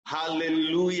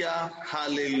Hallelujah,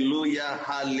 hallelujah,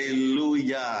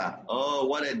 hallelujah. Oh,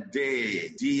 what a day.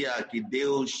 Dia que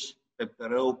Deus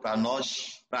preparou para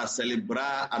nós, para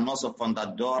celebrar a nossa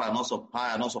fundadora, a nosso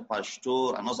pai, a nosso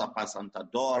pastor, a nossa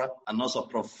apresentadora, a nossa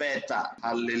profeta.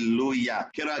 Aleluia.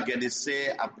 Quero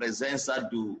agradecer a presença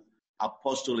do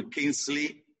apóstolo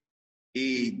Kingsley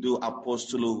e do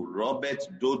apóstolo Robert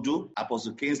Dodo,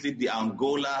 apóstolo Kingsley de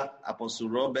Angola,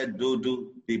 apóstolo Robert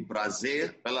Dodo de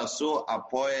Brasil, pela sua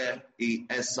apoio e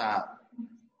essa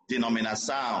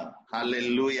denominação.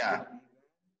 Aleluia.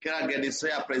 Quero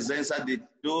agradecer a presença de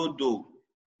todos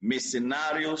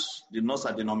missionários de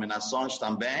nossas denominações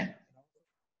também.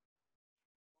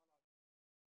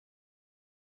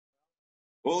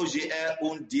 Hoje é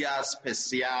um dia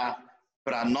especial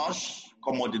para nós,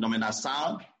 como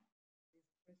denominação,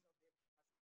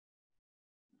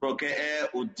 porque é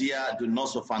o dia do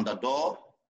nosso fundador,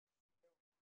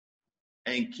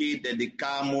 em que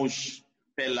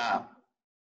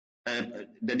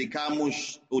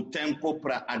dedicamos o tempo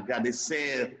para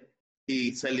agradecer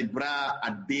e celebrar a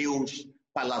Deus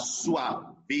pela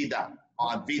sua vida,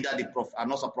 a vida de a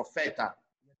nossa profeta.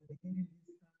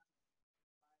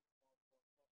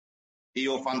 E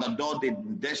o fundador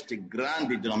desta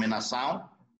grande denominação,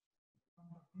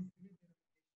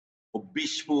 o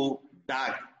bispo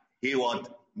Doug Heward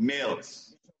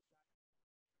Mills.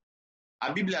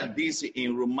 A Bíblia diz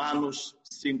em Romanos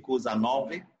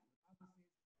 5:9,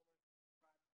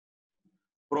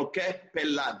 porque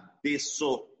pela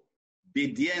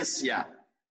desobediência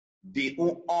de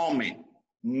um homem,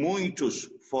 muitos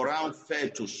foram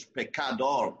feitos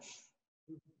pecadores.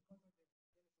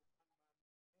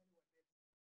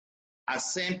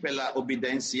 Assim, pela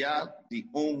obediência de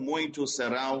um, muitos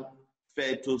serão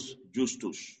feitos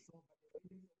justos.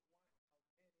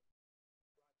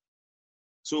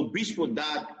 Se o bispo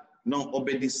Doug não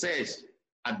obedecer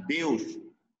a Deus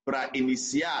para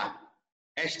iniciar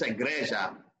esta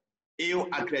igreja, eu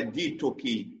acredito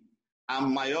que a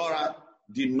maioria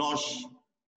de nós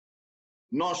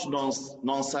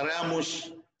não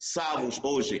seremos salvos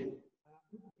hoje.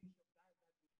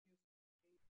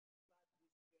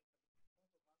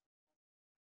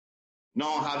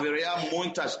 Não haveria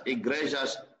muitas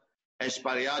igrejas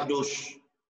espalhadas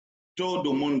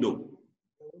todo o mundo.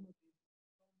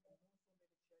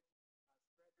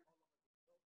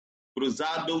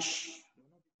 Cruzados,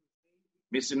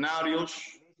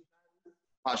 missionários,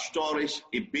 pastores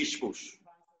e bispos.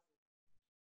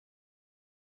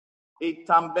 E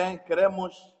também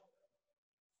queremos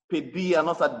pedir a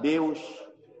nosso Deus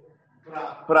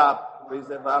para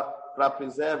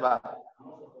preservar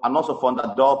a nosso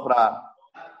fundador, para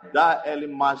dar a ele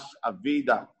mais a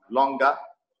vida longa,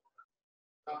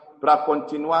 para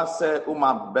continuar a ser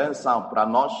uma bênção para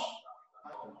nós.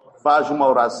 Faz uma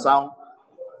oração.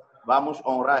 Vamos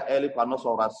honrar ele com as nossas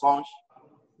orações.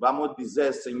 Vamos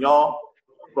dizer: Senhor,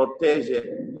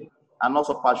 protege a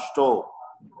nosso pastor.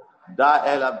 Dá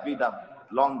a ele a vida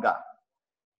longa.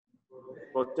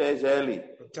 Protege ele.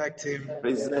 Protect him.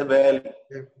 Preserve ele.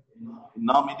 Em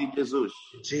nome de Jesus.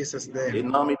 Jesus' name. Em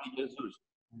nome de Jesus.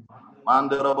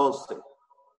 Manderobose.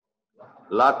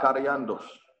 Lacariandos.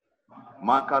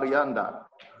 Macarianda.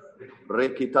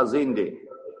 Requitazinde.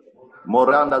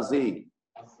 Morandazi.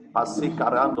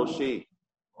 Pasicarandoshi.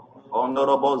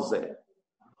 Honorobose.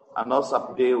 A nossa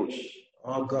Deus.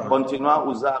 Oh God. Continua a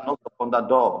usar nosso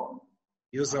fundador.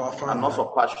 Use our A father. nosso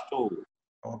pastor.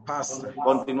 Our pastor.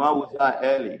 Continua a usar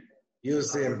ele.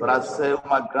 Use him Para ser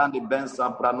uma grande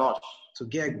bênção para nós. to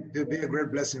be a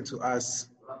great blessing to us,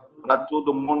 Para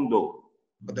todo mundo.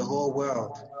 for the whole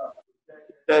world.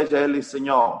 Proteja ele,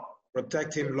 Senhor.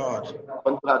 Protect him, Lord,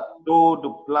 Contra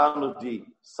todo plano de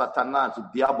Satanás, de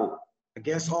diabo.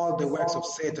 against all the works of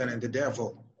Satan and the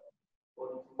devil.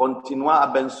 Continua a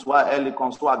abençoar ele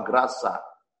com sua graça.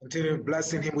 Continue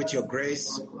blessing him with your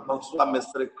grace. Com sua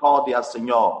misericórdia,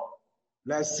 Senhor.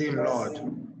 Bless him, Lord.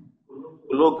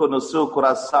 Coloque no seu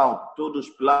coração todos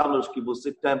os planos que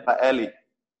você tem para ele.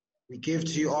 We give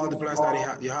to you all the plans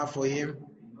that you have for him.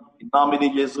 Em nome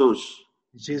de Jesus.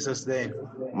 In Jesus' name.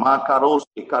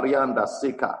 Makaroski Karianda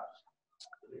Sika.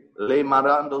 Le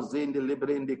Marando Zindi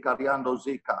Librindi Kariando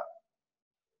Zika.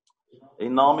 Em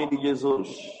nome de Jesus.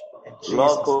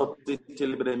 Loco Titi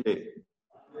Librindi.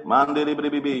 Mandi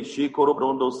Libribi Shikoro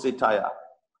Brondo Sitaya.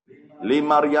 Le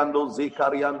Mariando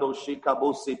Zikariando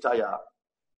Shikabu Sitaya.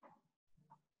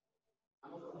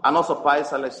 A nosso Pai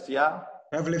Celestial,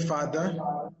 Heavenly Father,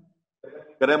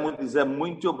 queremos dizer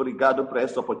muito obrigado por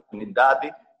essa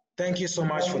oportunidade thank you so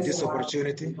much for this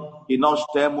opportunity que nós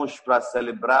temos para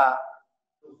celebrar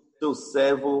seu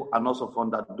servo, a nosso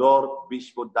fundador,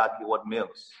 Bispo Doug Heward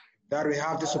Mills. that we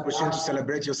have this opportunity to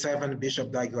celebrate your servant,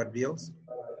 Bishop Dag Heward-Mills.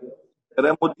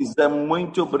 Queremos dizer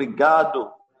muito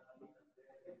obrigado,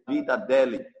 vida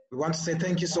dele. We want to say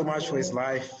thank you so much for his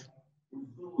life.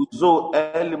 Usou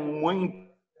ele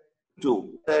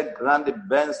muito, é grande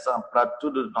bênção para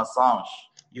todas as nações.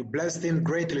 You blessed him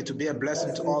greatly to be a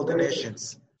blessing to all the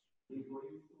nations.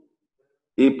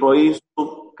 E por isso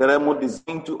queremos dizer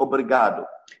muito obrigado.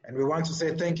 And we want to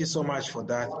say thank you so much for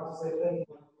that.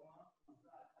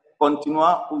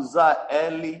 Continuar a usar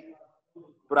ele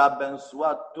para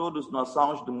abençoar todas as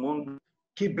nações do mundo.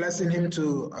 Keep blessing him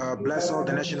to bless all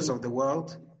the nations of the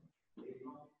world.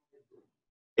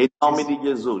 Em nome de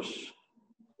Jesus.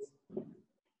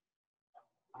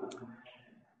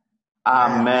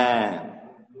 Amém.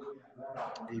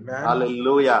 Amen.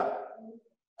 Aleluia.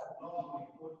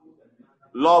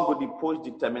 Logo depois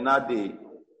de terminar de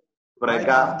Right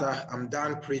pregar, after I'm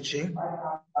done preaching,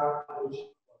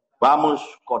 vamos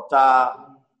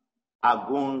cortar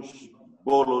alguns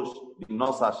bolos de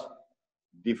nossas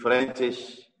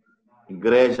diferentes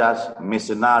igrejas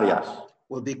missionárias.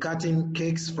 we'll be cutting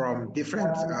cakes from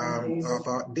different of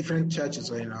our different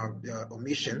churches or in our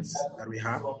missions that we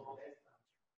have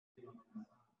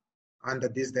under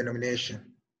this denomination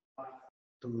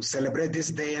to celebrate this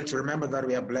day and to remember that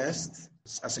we are blessed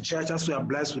as a church, as we are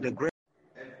blessed with a great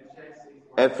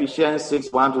Ephesians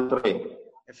 6, 1 to 3.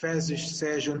 Efésios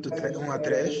 6, 1 a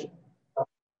 3.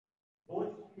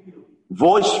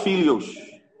 Vós, filhos,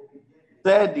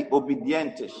 sede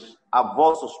obedientes a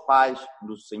vossos pais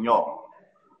no Senhor,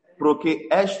 porque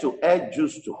isto é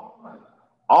justo.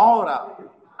 Honra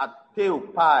a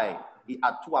teu pai e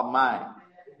a tua mãe,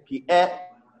 que é...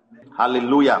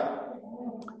 Hallelujah.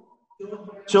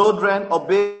 Children,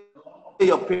 obey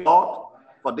your parents,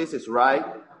 for this is right.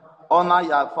 Honor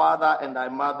your father and thy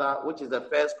mother, which is the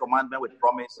first commandment with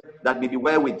promise, that may be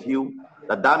well with you,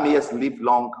 that thou mayest live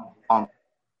long on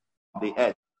the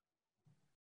earth.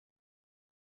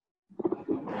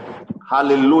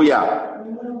 Hallelujah.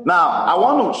 Now, I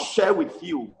want to share with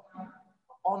you,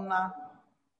 honor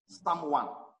someone.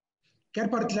 Quero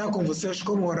partilhar com vocês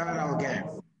como orar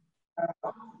alguém.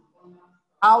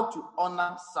 How to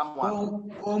honor someone.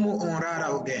 Como honrar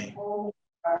alguém.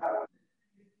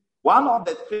 One of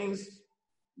the things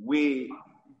we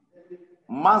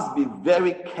must be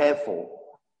very careful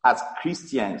as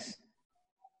Christians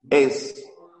is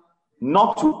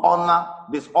not to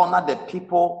dishonor the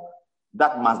people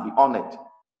that must be honored.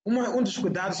 Dos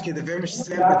cuidados que devemos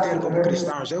sempre ter como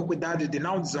cristãos é o cuidado de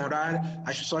não desonrar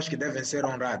as pessoas que devem ser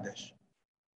honradas.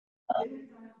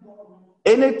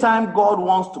 Anytime God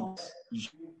wants to,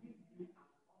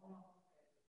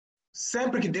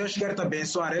 sempre que Deus quer te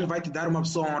abençoar, Ele vai te dar uma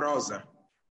pessoa honrosa.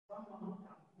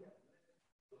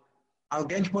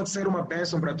 Alguém que pode ser uma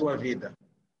bênção para a tua vida.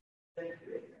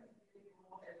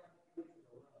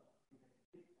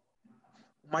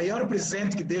 O maior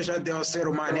presente que Deus já deu ao ser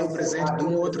humano é o presente de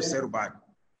um outro ser humano.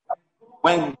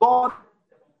 when God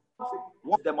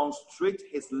wants to demonstrate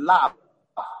his love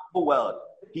to the world,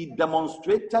 he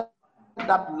demonstrated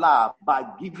that love by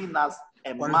giving us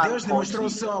a Quando man Deus called demonstrou o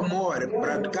Jesus. seu amor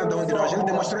para cada um de nós, Ele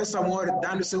demonstrou esse amor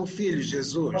dando seu filho,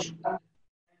 Jesus.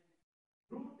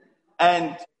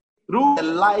 And through the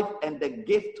life and the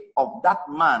gift of that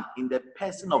man in the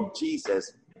person of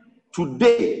Jesus,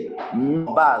 today, many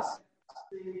of us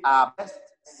are best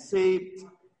saved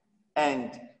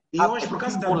and E have hoje, a por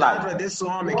causa da peaceful dádiva life. desse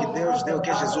homem que Deus deu, que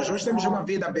é Jesus, hoje temos uma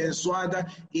vida abençoada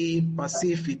e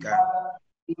pacífica.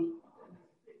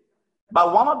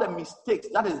 But one of the mistakes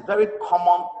that is very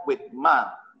common with man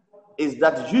is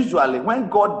that usually when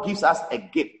God gives us a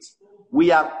gift, we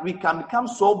can become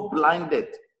so blinded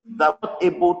that we're not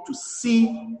able to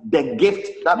see the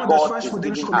gift that Uma das God coisas is que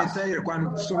podemos giving us. cometer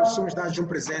quando somos dados um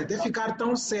presente é ficar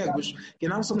tão cegos que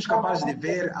não somos capazes de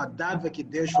ver a dádiva que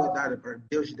Deus foi dada,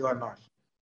 Deus deu a nós.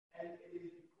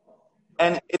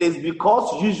 And it is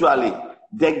because usually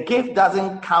the gift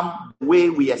doesn't come the way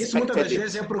we Isso muitas das expected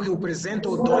vezes it. é porque o presente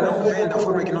ou o dom não vem da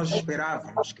forma que nós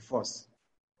esperávamos que fosse.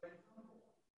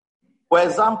 For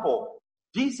example,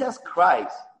 Jesus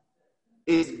Christ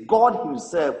is God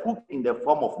himself who came in the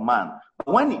form of man.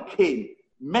 But when he came,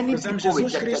 many Por exemplo, people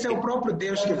Jesus rejected Cristo é o him. próprio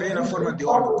Deus que veio na forma de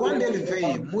homem. Quando ele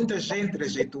veio, muita gente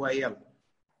rejeitou a ele.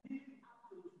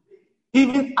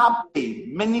 Even up today,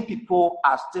 many people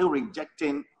are still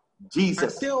rejecting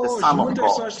Jesus, Até the hoje, Son of muitas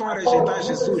God. pessoas estão a rejeitar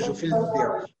Jesus, o Filho de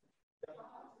Deus.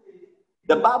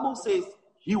 The Bible says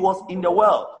he was in the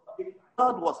world. The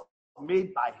world was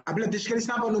made by him. A Bíblia diz que ele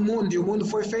estava no mundo e o mundo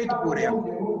foi feito por ele.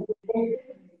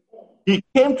 He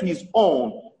came to his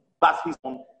own, but his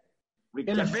own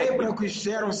Ele rejected veio para him. o que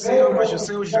eram seus, mas os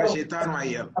seus rejeitaram a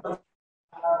ele.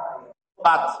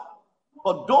 But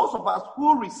for those of us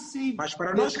who receive Mas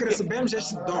para nós que recebemos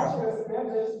este dom,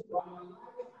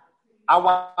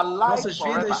 our lives nossas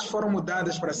forever, vidas foram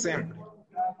mudadas para sempre.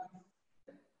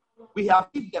 we have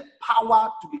the power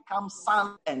to become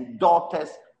sons and daughters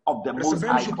of the Most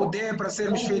Recebemos High o God. poder para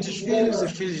sermos filhos e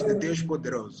filhos de Deus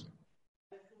poderoso.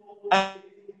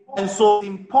 And so it's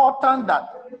important that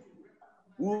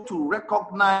we to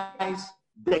recognize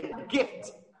the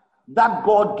gift that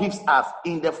God gives us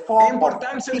in the É form of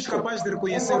importante sermos people. capazes de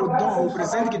reconhecer o dom, o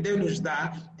presente que Deus nos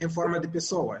dá em forma de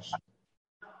pessoas.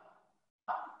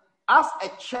 As a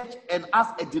church and as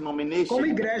a Como denomination,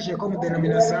 igreja, como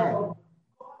denominação,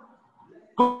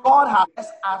 God has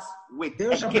blessed us with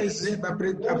Deus a gift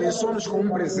abençoa-nos com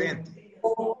presente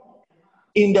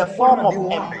in the em forma form de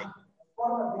of homem.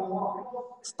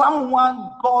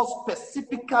 someone God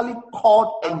specifically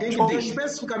called and Alguém que Deus chose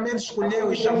especificamente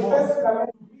escolheu e chamou a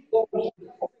para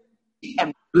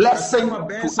ser blessing uma to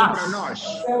bênção para us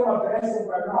nós.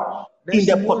 in Neste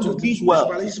the mundo Portuguese dos world.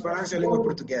 países falantes a língua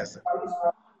portuguesa.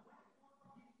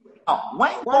 Now,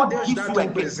 when Quando God Deus gives dá you a um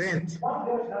gift, presente,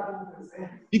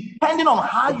 depending on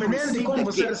how you dependendo de receive como the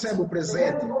você gift, recebe o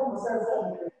presente,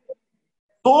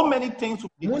 so many things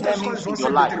will be muitas determined coisas vão in your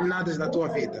ser life. determinadas na tua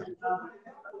vida.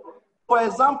 For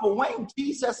example, when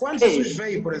Jesus Quando came, Jesus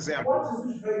veio, por exemplo,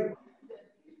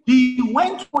 he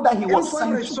went so that he ele was foi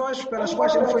para as sent to. pessoas pelas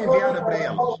quais ele foi enviado para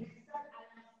elas.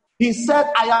 He said,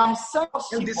 I am sent for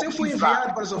Ele sheep disse: Eu of fui Israel.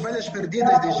 enviado para as ovelhas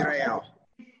perdidas de Israel.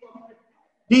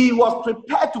 He was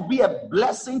prepared to be a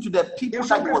blessing to the people Ele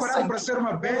foi that he was preparado sent para to. ser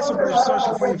uma bênção para as pessoas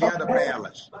que foi enviada para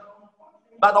elas.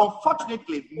 But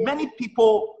unfortunately, many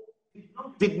people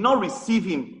did not receive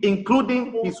him,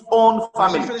 including his own Mas,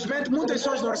 family. infelizmente, muitas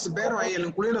pessoas não receberam a ele,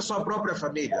 incluindo a sua própria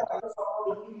família.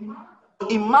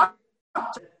 In Mark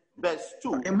verse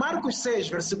 2, Em Marcos 6,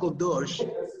 versículo 2,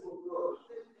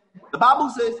 the Bible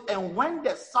says, and when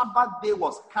the Sabbath day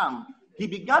was come, he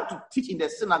began to teach in the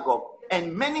synagogue,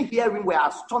 and many hearing were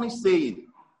astonished, saying,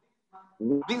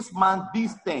 this man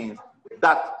these things,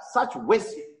 that such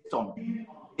wisdom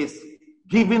is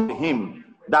given to him,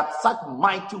 that such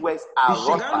mighty works are e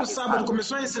wrought chegando by o his sábado, hand.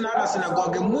 começou a ensinar na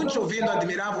sinagoga, e muitos ouvindo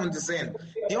admiravam, dizendo: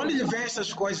 De onde lhe vem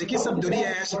estas coisas? Que sabedoria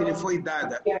é esta que lhe foi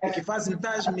dada? E que fazem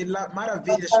tais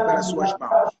maravilhas pelas suas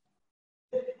mãos?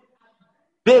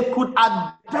 They could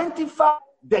identify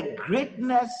the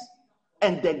greatness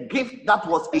and the gift that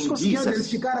was Eles in conseguiam Jesus.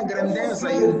 identificar a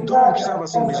grandeza e o dom que estava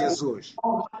sobre Jesus.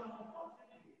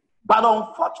 But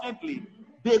unfortunately,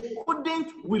 they couldn't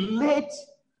relate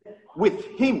with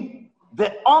him.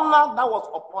 The honor that was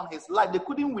upon his life, they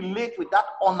couldn't relate with that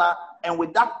honor and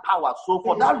with that power. So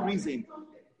for that reason,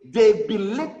 they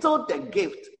belittled the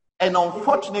gift. And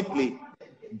unfortunately,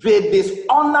 they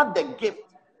dishonored the gift.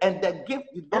 And the gift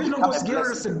did not Eles não become a conseguiram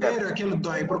blessing to them. receber aquele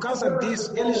dom. E por causa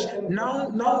disso, eles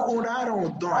não honraram o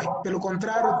dom. Pelo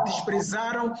contrário,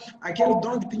 desprezaram aquele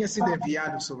dom que tinha sido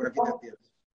enviado sobre a vida deles.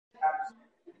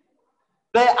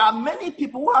 There are many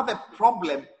people who have a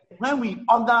problem when we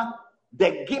honor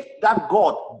the gift that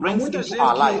God brings Muita into gente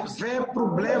our que lives. vê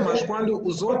problemas quando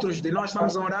os outros de nós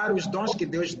estamos a honrar os dons que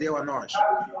Deus deu a nós.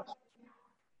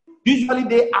 Usually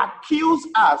they accuse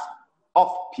us of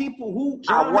people who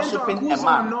are Geralmente worshiping a acusam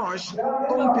a man. nós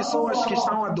como pessoas que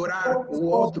estão a adorar o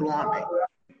outro homem.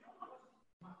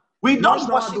 We Nós don't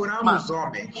não worship man. adoramos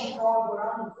homens.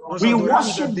 Nós We adoramos a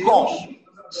worship Deus. God.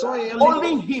 Só Ele,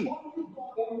 Only him.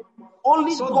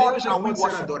 Only só God Deus é que can we pode ser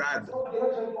worship. adorado.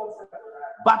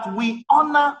 But we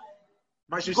honor,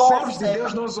 Mas os God servos de said-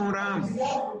 Deus nós honramos.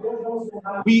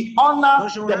 we honor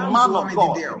Nós the honramos man o of homem de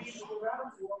God. Deus.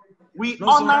 We Nós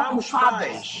honor honramos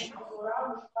fathers. pais.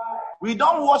 We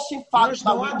don't worship fathers,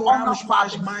 Nós but não we honor adoramos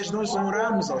pais, fathers. mas nós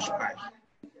honramos aos pais.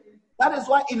 That is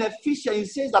why in Ephesians it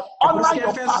says that É por isso honor que your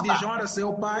Efésios diz: father, honra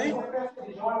seu pai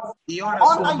e honra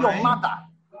sua honor your mãe. mother.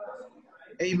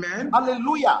 Amen.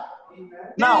 Hallelujah.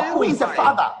 Now, who is a pai?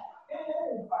 father?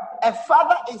 A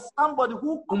father is somebody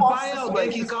who Pai é causes alguém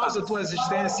your que causa a existence. tua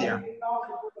existência.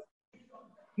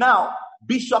 Now,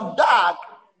 Bishop Dag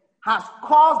has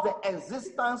caused the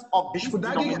existence of this Bispo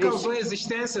Dag que causou a denomination.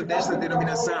 existência desta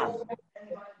denominação.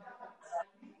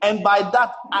 And by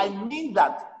that, I mean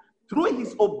that through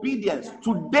his obedience,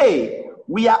 today,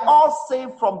 we are all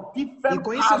saved from E different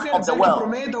com isso eu parts quero of the dizer que por world.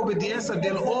 meio da obediência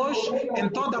dele, hoje, em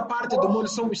toda parte do mundo,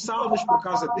 somos salvos por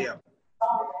causa dele.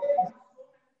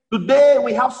 Today,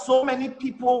 we have so many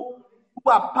people who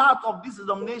are part of this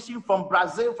denomination from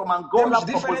Brazil, from Angola, Temos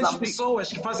from diferentes Mozambique. pessoas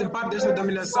que fazem parte desta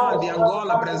denominação de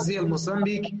Angola, Brasil,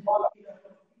 Moçambique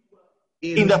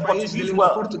e In nos the países de Portuguese língua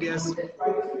world. portuguesa.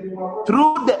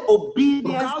 Through the Por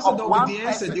obedience causa of da one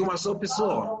obediência person, de uma só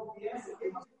pessoa.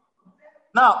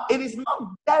 Now, it is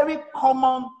not very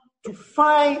common to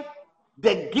find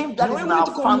the gift that Não is é in our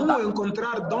muito comum founder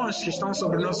encontrar dons que estão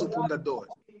sobre o nosso fundador.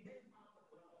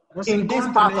 Não se in this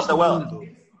encontra part of neste the world.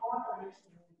 mundo.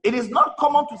 It is not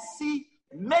common to see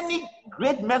many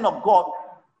great men of God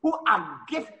who are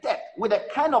gifted with the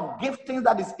kind of gifting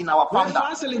that is in our Não é founder.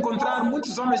 fácil encontrar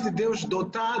muitos homens de Deus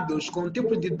dotados com o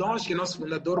tipo de dons que nosso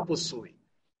fundador possui.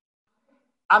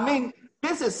 I mean,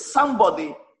 this is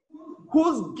somebody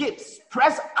whose gifts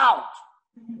spreads out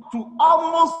to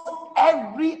almost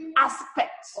every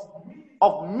aspect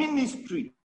of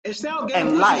ministry. Este é alguém And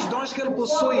cujos life. dons que ele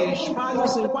possui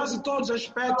espalham-se em quase todos os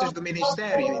aspectos do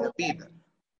ministério e da vida.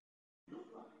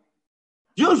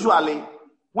 Usually,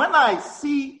 when I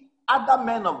see other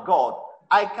men of God,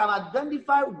 I can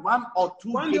identify one or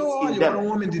two Quando eu gifts in olho para them.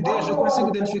 homem de Deus, eu consigo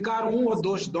identificar ou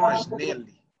dois dons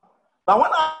nele. But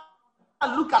when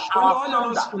I look at Quando eu our olho o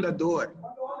nosso founder, fundador,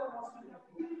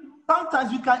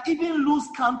 sometimes you can even lose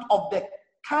count of the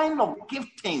kind of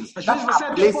giftings às that vezes você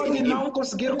are até placed pode in him. não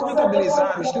conseguir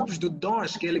contabilizar os tipos de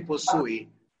dons que ele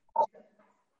possui.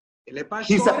 Ele é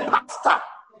He's a pastor,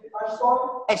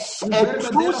 pastor, a verdadeiro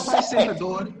true shepherd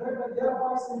apacentador,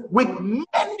 with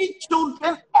many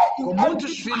children com in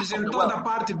muitos every filhos part of em the toda world.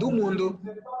 parte do mundo.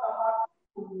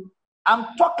 I'm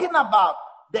talking about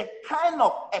the kind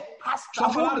of a pastor Estou a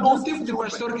falar who de um knows tipo his de children.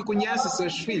 pastor que conhece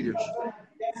seus filhos.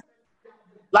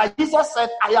 Like Jesus said,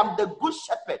 I am the good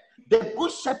shepherd. The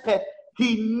good shepherd,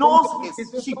 he knows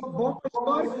his sheep. Bom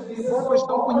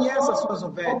pastor conhece as suas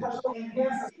ovelhas.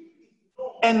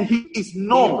 And he is E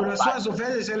known. pelas by- suas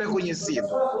ovelhas ele é conhecido.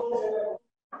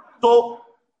 So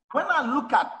when I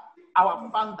look at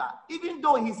our founder, even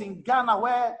though he's in Ghana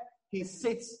where he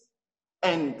sits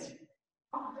and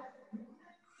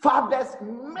fathers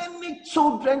many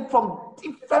children from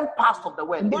different parts of the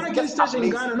world. Embora It's que ele just esteja em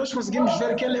amazing. Gana, nós conseguimos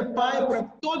ver que ele é pai para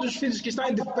todos os filhos que estão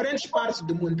em diferentes partes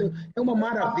do mundo. Então, é uma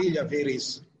maravilha ver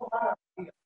isso.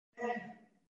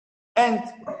 And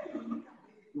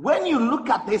when you look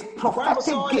at his Quando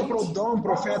você prophetic olha para o gift, dom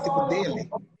profético dele,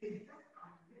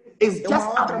 it's é just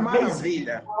uma outra amazing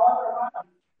maravilha.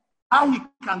 how he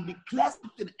can declare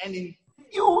something and in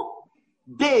few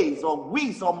days or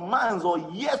weeks or months or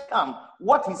years come,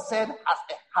 what he said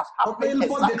has Como happened ele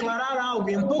pode exactly. declarar algo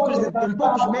em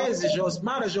poucos meses, ou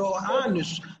semanas, ou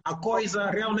anos, a coisa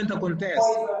realmente acontece.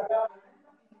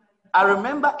 I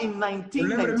remember in Eu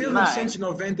lembro em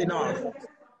 1999, 1999,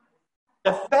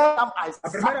 the first time I a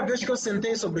primeira sat, vez que eu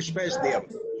sentei sobre os pés dele.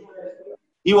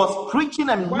 he was preaching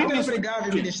and Quando ele ministering pregava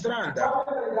e ministrando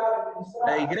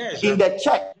na igreja, in the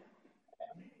church.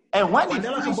 And when he quando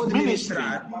ela finished acabou de ministering,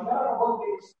 ministrar,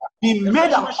 he made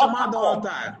fez an uma chamada ao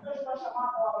altar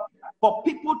altar for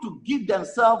people to give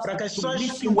themselves para que as to pessoas se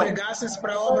mission work. entregassem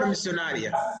para a obra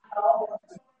missionária.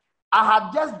 I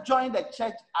had just joined the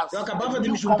church as Eu a acabava de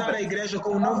new me juntar à convert. igreja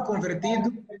com um novo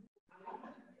convertido.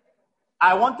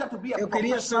 I wanted to be a Eu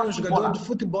queria ser professional jogador de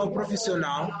footballer, futebol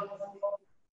profissional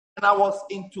and I was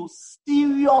into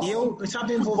serious e eu estava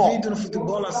football. envolvido no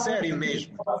futebol a sério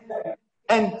mesmo.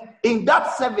 And in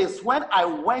that service, when I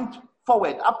went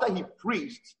forward after he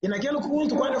preached, E naquele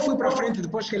culto, quando eu fui para frente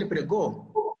depois que ele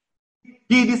pregou,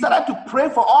 he decided to pray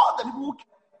for all the people who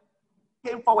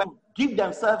came forward to give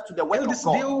themselves to the work ele of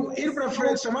God. decidiu ir para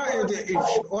frente,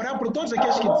 orar por todos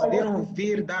aqueles que decidiram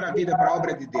vir dar a vida para a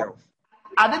obra de Deus.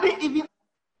 I didn't even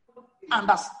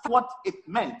understand what it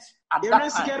meant at Eu nem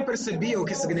that time. sequer percebia o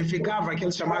que significava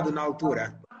aquele chamado na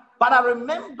altura. But I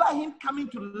remember him coming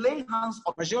to lay hands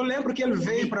on. Mas eu lembro que ele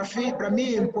veio para mim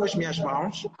e impôs minhas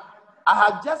mãos. I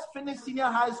had just finished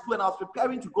senior high school and I was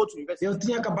preparing to go to university. Eu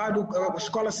tinha acabado a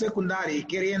escola secundária e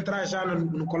queria entrar já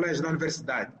no colégio, na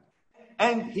universidade.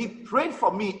 And he prayed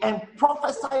for me and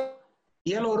prophesied.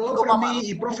 E ele orou para mim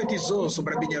e profetizou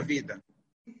sobre a minha vida.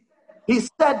 He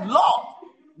said, Lord,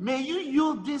 may you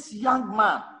use this young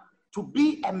man to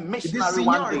be a E disse, missionary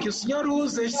one Senhor, que day. o Senhor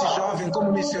use este jovem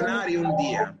como missionário um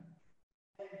dia.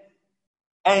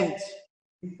 And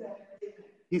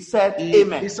he said, E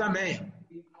Amen. disse amém.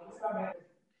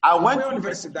 I Fui went à to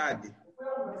universidade.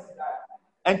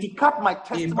 and to cut my E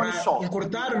testimony para short,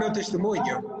 encurtar o meu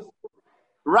testemunho,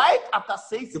 right after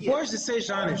 6 years, depois de 6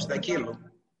 anos daquilo,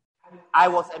 I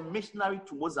was a missionary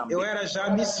to eu Mozambique, era já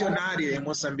missionário em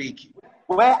Moçambique,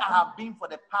 where I have been for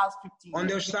the past 15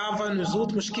 onde eu years. estava nos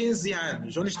últimos 15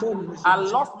 anos. Onde estou? I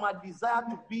lost my desire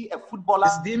to be a footballer.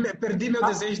 Perdi meu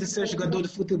desejo de ser jogador de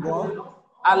futebol.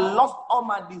 I lost all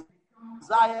my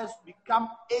desires to become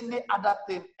any other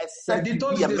thing except Perdi to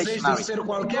todos be os a desejos de missionary. ser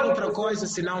qualquer outra coisa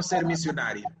senão ser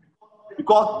missionário.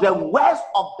 Because the words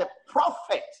of the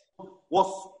prophet was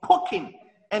spoken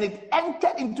and it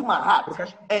entered into my heart,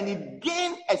 and it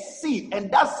gained a seed, and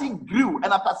that seed grew.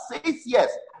 And after 6 years,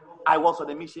 I was on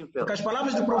the mission field. Porque as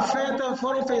palavras do profeta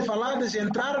foram faladas e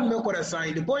entraram no meu coração.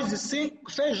 E depois de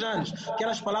 6 anos,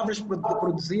 aquelas palavras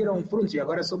produziram frutos. E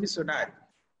agora sou missionário.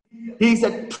 He's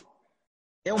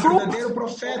É um verdadeiro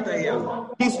profeta ele.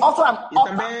 He's also an E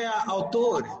também é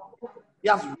autor. He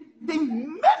has written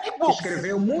many books.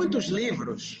 Escreveu muitos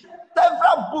livros.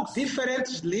 Several books.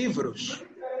 Diferentes livros.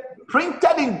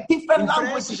 Printed in different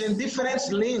Impressos languages. em diferentes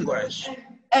línguas.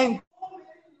 And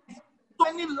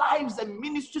many lives and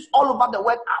ministries all over the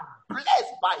world are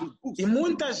blessed by his books. E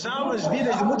muitas almas,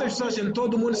 vidas de muitas pessoas em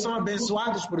todo o mundo são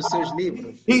abençoadas por seus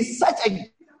livros. He's such a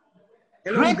Ele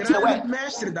é um great grande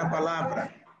mestre da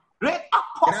palavra. great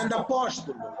Grande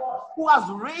apostle apóstolo. who has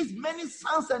raised many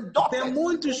sons and Tem daughters,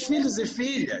 muitos filhos e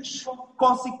filhas.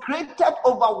 consecrated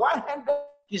over 100,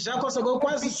 Que já consagrou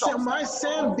quase mais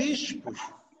 100 bispos.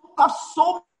 have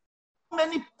so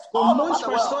many Com all over muitos the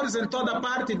world. pastores em toda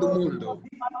parte do mundo.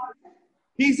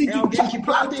 He's É into alguém que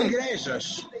planta planting.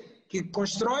 igrejas. Que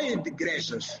constrói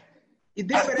igrejas. E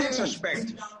diferentes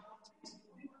aspectos.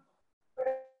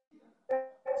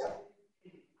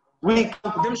 We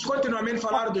Podemos continuamente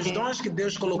falar dos dons que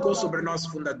Deus colocou sobre o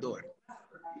nosso fundador.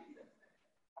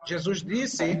 Jesus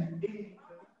disse, em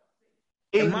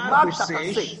in Marcos Mark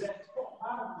chapter 6, 6,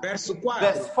 verso 4,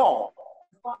 verse 4,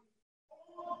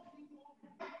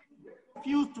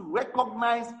 refuse to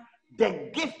recognize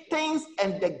the giftings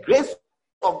and the grace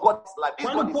of God's life. This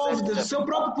is quando o what he povo, said to do them. seu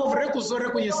próprio povo recusou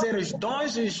reconhecer os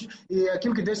dons e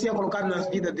aquilo que Deus tinha colocado na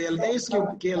vida dele, é isso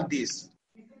que ele disse.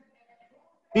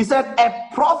 He said,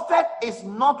 a prophet is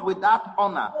not without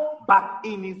honor, but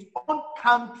in his own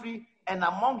country and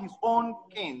among his own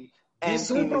kin and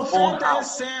Disse, in his own profeta é house.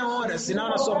 sem honra, senão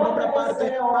na sua própria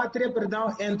pátria,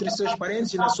 entre seus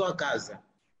parentes e na sua casa.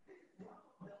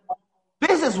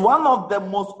 This is one of the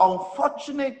most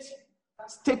unfortunate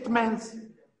statements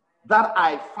that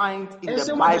I find in Essa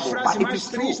the é uma das Bible, frases but it mais is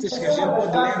true. tristes que a gente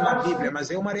pode ler na Bíblia,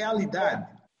 mas é uma realidade.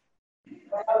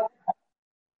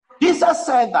 Jesus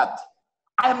said that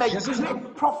I am a Jesus-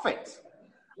 great prophet.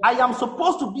 I am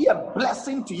supposed to be a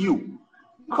blessing to you.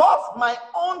 Because my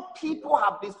own people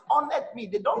have dishonored me.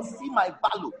 They don't see my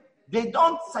value. They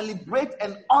don't celebrate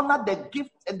and honor the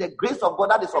gift and the grace of God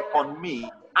that is upon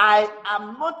me. I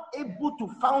am not able to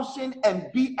function and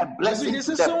be a Jesus blessing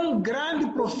disse, to eu sou them. um grande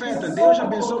profeta, Deus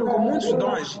abençoa com muitos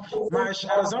dons, mas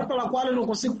a razão pela qual eu não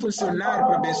consigo funcionar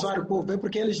para abençoar o povo é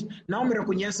porque eles não me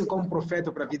reconhecem como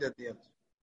profeta para a vida deles.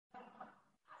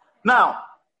 Now,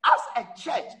 as a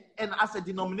church and as a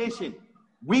denomination,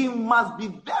 we must be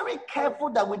very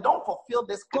careful that we don't fulfill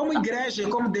this Como scripture. igreja e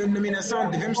como denominação,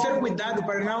 devemos ter cuidado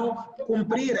para não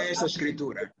cumprir esta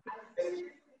escritura.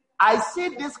 I see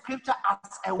this scripture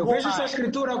as a Eu vejo essa warning.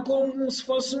 escritura como se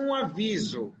fosse um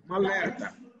aviso, um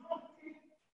alerta.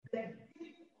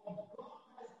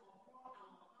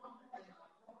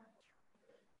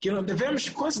 Que não devemos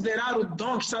considerar o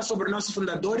dom que está sobre o nosso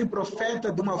fundador e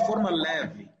profeta de uma forma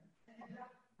leve.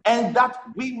 And that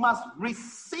we must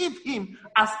receive him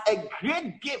as a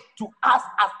great gift to us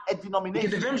as a Que denomination.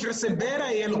 devemos receber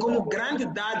a ele como grande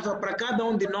dádiva para cada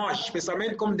um de nós,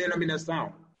 especialmente como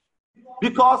denominação.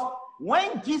 Because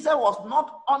when Jesus was not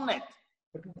honored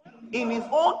in his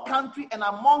own country and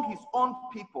among his own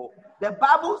people, the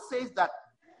Bible says that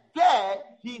there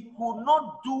he could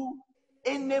not do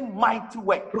any mighty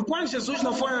work. Por quando Jesus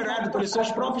não foi honrado pelos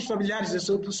seus próprios familiares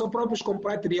e pelos seus próprios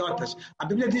compatriotas, a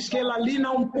Bíblia diz que ele ali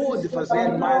não pôde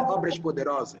fazer mais obras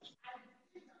poderosas.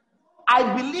 I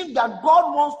believe that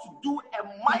God wants to do a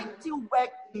mighty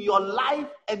work in your life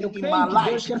and Eu in creio my que life.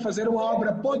 Deus quer fazer uma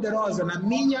obra poderosa na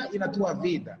minha e na tua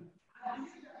vida.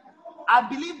 I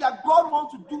believe that God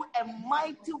wants to do a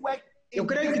mighty work Eu in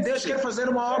creio que this Deus church. quer fazer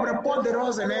uma obra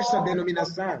poderosa nesta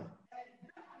denominação.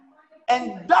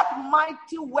 And that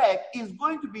mighty work is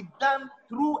going to be done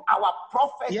through our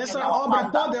prophet E and essa our obra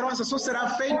founder. poderosa só será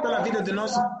feita pela vida do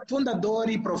nosso fundador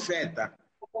e profeta.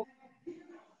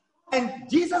 And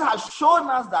Jesus has shown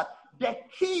us that the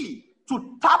key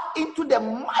to tap into the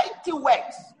mighty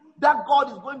works that God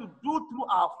is going to do through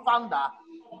our founder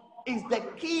is the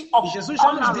key of E Jesus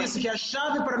já nos honoring. disse que a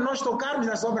chave para nós tocarmos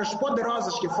nas obras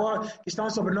poderosas que estão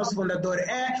sobre o nosso fundador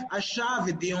é a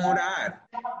chave de honrar.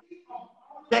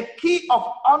 The key of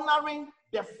honoring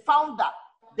the founder,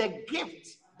 the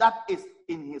gift that is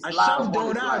in his A life. chave de upon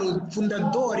his honrar life. o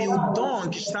fundador e o dom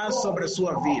que está sobre a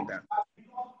sua vida.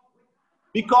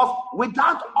 Because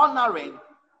without honoring,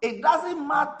 it doesn't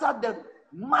matter the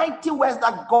mighty works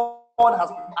that God has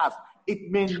given us. It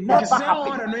may Porque never sem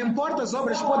happen. honra, não importa as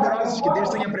obras poderosas que Deus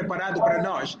tenha preparado para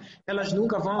nós, elas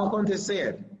nunca vão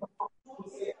acontecer.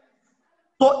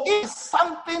 So it's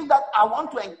something that I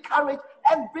want to encourage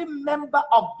every member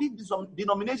of this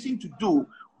denomination to do.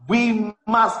 We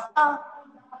must have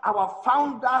our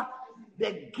founder,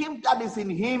 the gift that is in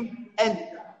him, and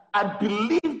I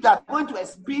believe that we're going to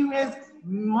experience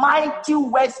mighty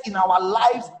works in our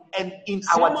lives and in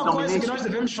our uma coisa que denomination. nós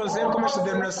devemos fazer como esta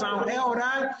denominação é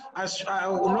orar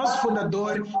o nosso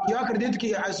fundador, e eu acredito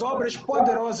que as obras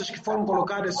poderosas que foram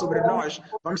colocadas sobre nós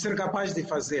vamos ser capazes de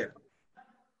fazer.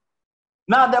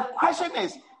 Now the question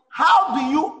is, how do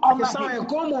you A honor questão him? é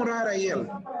como honrar a ele.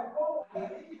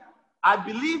 I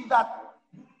believe that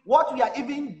what we are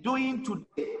even doing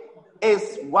today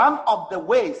is one of the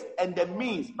ways and the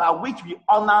means by which we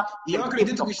honor E eu the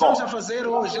gift acredito que o que of estamos a God. fazer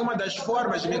hoje é uma das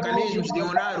formas e mecanismos de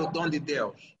honrar o dom de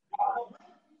Deus.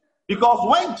 Because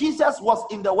when Jesus was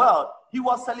in the world, he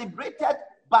was celebrated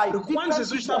by Porque quando different Jesus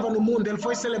people. estava no mundo, ele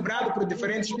foi celebrado por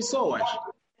diferentes pessoas.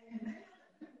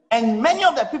 And many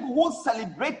of the people who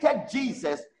celebrated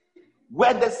Jesus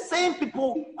were the same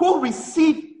people who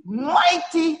received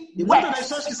mighty E muitas das works.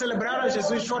 pessoas que celebraram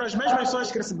Jesus foram as mesmas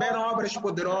pessoas que receberam obras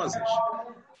poderosas.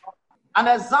 An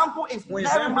example is Um Mary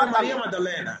exemplo é Maria Magdalene,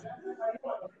 Madalena,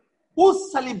 who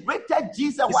celebrated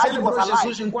Jesus que while he was celebrou alive.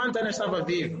 Jesus enquanto ela estava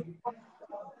viva.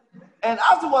 And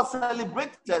as he was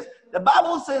celebrated, the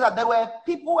Bible says that there were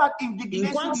people who had indignation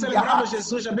Enquanto in their celebrava hearts.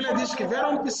 Jesus, a Bíblia diz que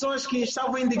vieram pessoas que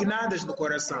estavam indignadas no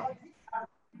coração.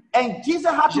 And Jesus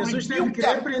had to Jesus teve rebuke que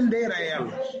them repreender a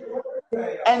elas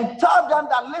and tell them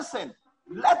that, listen,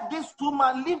 let this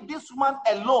woman, leave this woman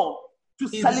alone to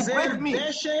e celebrate dizer: me.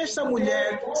 deixa esta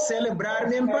mulher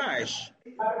celebrar-me em paz.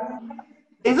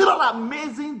 Is it not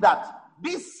amazing that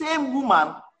this same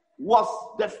woman was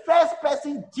the first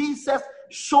person Jesus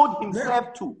showed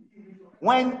himself to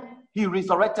when he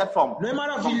resurrected from Não é the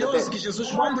maravilhoso dead? que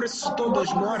Jesus, quando ressuscitou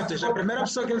dos mortos, a primeira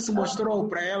pessoa que ele se mostrou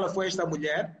para ela foi esta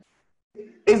mulher?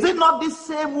 Is it not this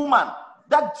same woman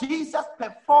that Jesus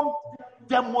performed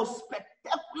the most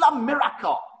spectacular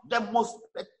miracle? The most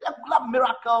spectacular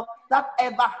miracle that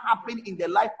ever happened in the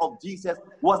life of Jesus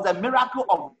was the miracle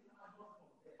of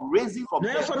raising from Não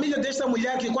é a dead. família desta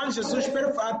mulher que, quando Jesus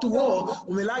atuou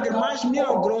o milagre mais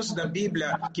milagroso da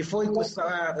Bíblia, que foi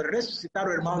ressuscitar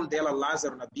o irmão dela,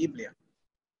 Lázaro, na Bíblia.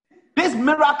 This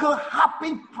miracle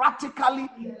happened practically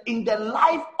in the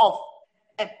life of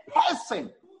a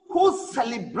person who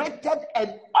celebrated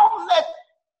and honored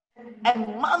a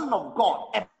man of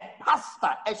God, a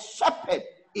pastor, a shepherd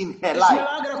in her Esse life.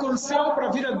 milagre aconteceu para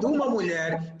a vida de uma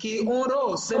mulher que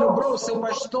honrou, celebrou o seu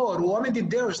pastor, o homem de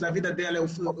Deus na vida dela,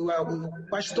 o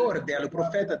pastor dela, o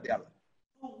profeta dela.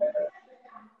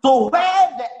 So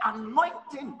where the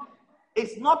anointing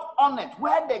is not honored,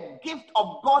 where the gift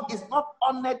of God is not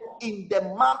honored in the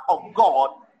man of God,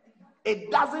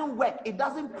 it doesn't work. It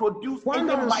doesn't produce any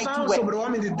Quando a mighty unção sobre work. o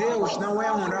homem de Deus não é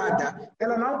honrada,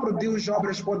 ela não produz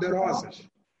obras poderosas.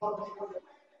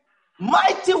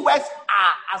 Mighty works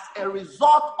are as a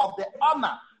result of the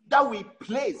honor that we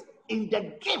place in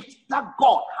the gift that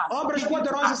God has Obras given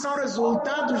poderosas us. são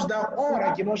resultados da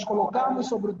honra que nós colocamos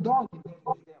sobre o dom.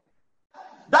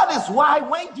 That is why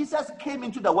when Jesus came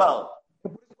into the world,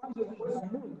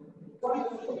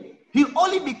 he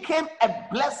only became a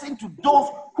blessing to those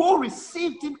who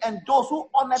received him and those who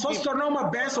honored Só se him. tornou uma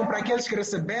bênção para aqueles que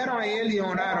receberam a ele e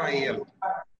honraram a ele.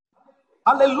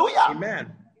 Hallelujah. Amém.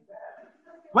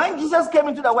 When Jesus came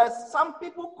into the world, some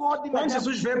people called him a Quando devil.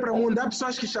 Jesus veio para o mundo, há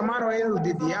pessoas que chamaram ele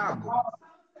de diabo.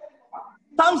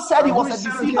 Some said he was Alguns a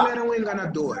disseram que ele deceiver. era um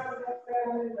enganador.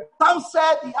 Some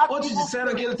said he had Outros evil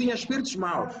disseram que spirits. ele tinha espíritos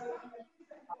maus.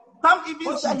 Some even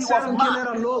Outros said he was disseram que ele mad.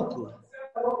 era louco.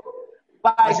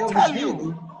 But I Mas eu vos tell digo,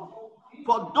 you,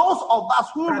 for those of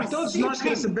us who para todos received nós que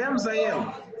him recebemos a ele,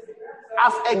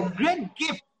 as a great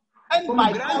gift and como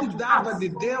by grande God to dádiva us, de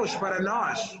Deus para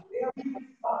nós,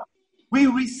 we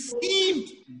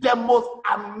received the most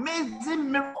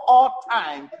amazing miracle of all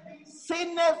time,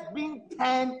 sinners being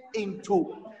turned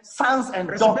into sons and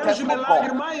daughters recebemos of o milagre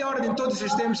God. maior de todos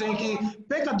os tempos em que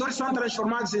pecadores são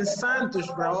transformados em santos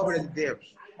para a obra de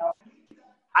Deus.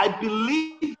 I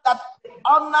believe that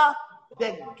honor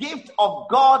the gift of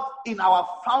God in our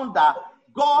founder,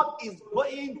 God is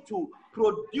going to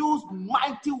produce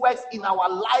mighty works in our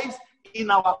lives, in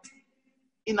our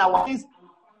things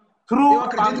through Eu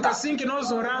acredito que founder. assim que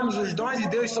nós oramos os dons de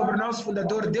Deus sobre o nosso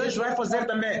fundador, Deus vai fazer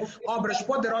também obras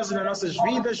poderosas nas nossas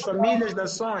vidas, famílias,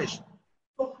 nações.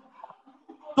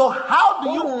 So how do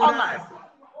you Como honor orar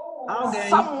alguém?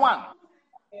 someone?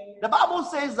 The Bible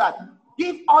says that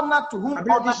give honor to whom A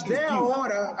Bíblia honor diz: is dê a due.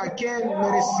 honra a quem é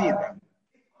merecida.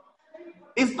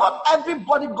 It's not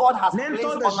everybody God has Nem placed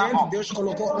toda honor gente on. Deus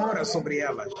colocou honra sobre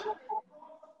elas.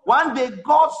 One day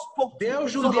God spoke to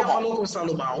Deus dia Solomon, falou com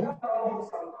Salomão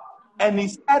and he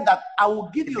said that I will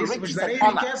give e you disse: vos riches darei and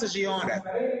honor. riquezas e honra.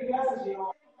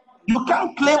 You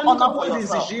can't claim Você nunca honor for pode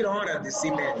yourself. exigir honra de si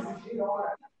mesmo.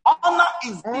 Honor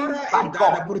is given Honra by é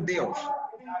dada God, por Deus.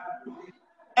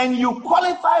 and you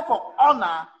qualify for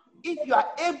honor if you are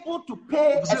able to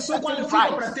pay a Você só certain qualifica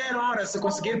para price. ter honra se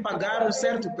conseguir pagar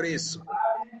certo preço.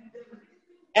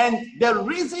 And the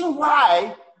reason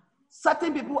why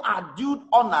certain people are due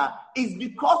honor is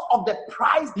because of the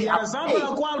price they E a have razão paid.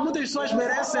 pela qual muitas pessoas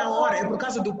merecem a honra é por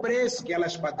causa do preço que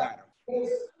elas pagaram.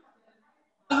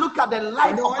 Look at the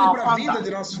life Quando eu of olho our para a vida founder.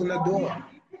 do nosso fundador,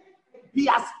 He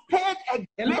has paid a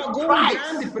ele great pagou price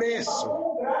grande preço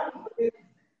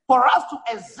for us to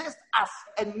exist as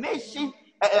a nation,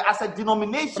 as a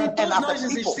denomination, para and todos nós as a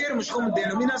people. existirmos como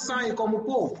denominação e como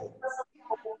povo.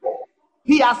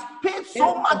 He has paid so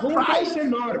Ele much pagou price preço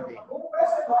enorme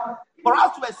for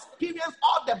us to experience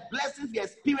all the blessings we are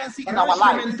experiencing in para our nós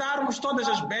lives. experimentarmos todas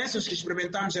as bênçãos que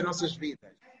experimentamos em nossas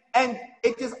vidas. And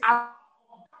it is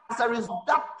as a result of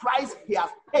that price he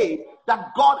has paid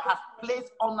that God has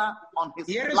placed honor on his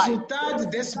E é life. resultado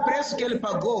desse preço que ele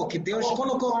pagou que Deus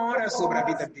colocou honra sobre a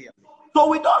vida dele. So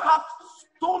we don't have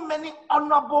so many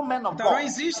honorable men of Então não God,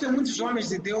 existem muitos homens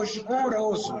de Deus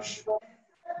honrosos,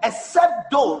 except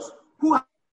those who have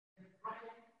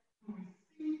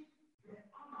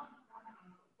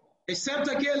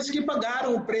exceto aqueles que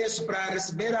pagaram o preço para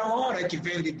receber a honra que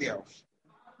vem de Deus.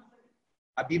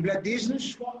 A Bíblia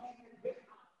diz-nos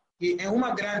que é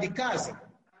uma grande casa,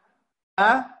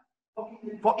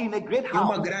 for in a great é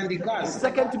uma house. grande casa.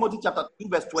 2 Timothy chapter 2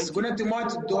 verse 20. 2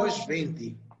 Timóteo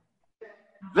 2:20.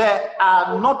 There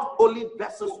are not only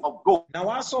vessels of gold Não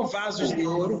há só vasos de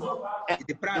ouro e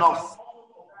de and prata, of,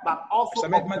 but also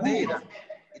somente of madeira wood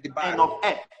e de and barro. of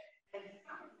earth,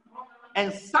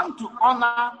 and some to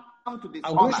honor, some to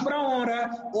Alguns dishonor. para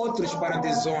honra, outros para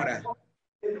desonra.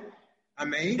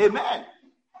 Amém? Amen.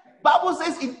 Bible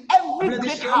says in A every Bíblia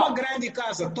diz great que é uma house grande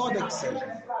casa, toda que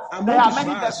seja. Há there are muitos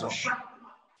many vasos, vessels,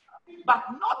 but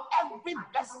not every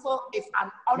vessel is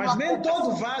an mas nem honorable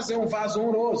todo vessel. vaso é um vaso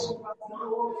honroso.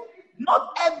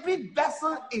 Not every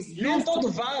vessel is Nem used todo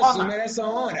to vaso honor. merece a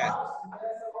honra.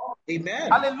 Amen?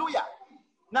 Hallelujah.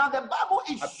 Now the Bible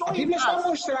is A showing Bíblia está a us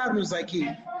mostrar-nos aqui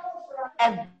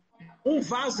a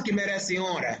vaso que merece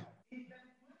honra.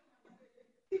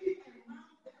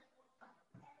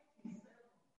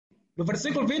 No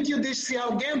versículo 21 diz: se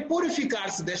alguém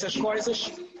purificar-se destas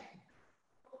coisas,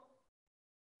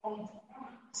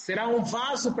 será um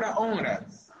vaso para honra,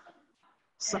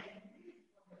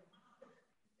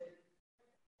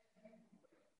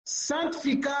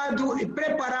 santificado e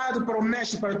preparado para o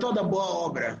mestre para toda boa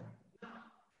obra.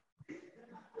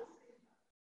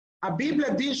 A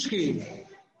Bíblia diz que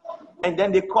and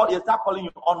then they start calling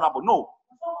you honorable. No.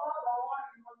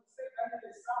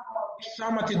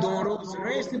 chama-te de honroso. Não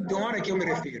é esse tipo de honra que eu me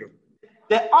refiro.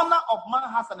 The honor of man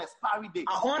has an expiry date.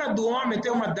 A honra do homem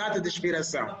tem uma data de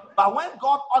expiração. But when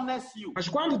God honors you, Mas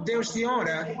quando Deus te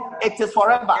honra, it is é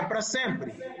forever. para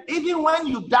sempre. Even when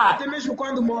you Até die, mesmo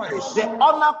quando morres, the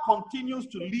honor continues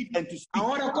to live and to a speak.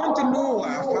 honra continua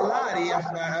a falar e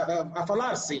a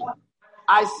falar sim.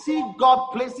 I see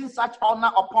God placing such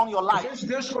honor upon your life. Vejo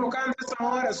Deus colocando essa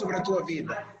honra sobre a tua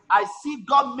vida. I see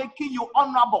God making you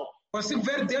honorable. Consigo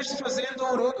ver Deus te fazendo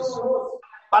honroso.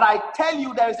 But I tell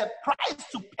you, there is a price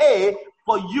to pay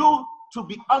for you to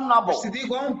be honorable. Mas te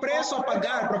digo, há um preço a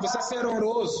pagar para você ser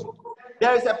honroso.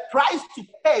 There is a price to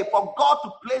pay for God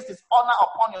to place His honor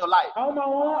upon your life.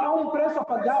 Há um preço a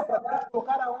pagar para Deus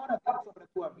colocar a honra dele sobre a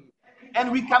tua vida.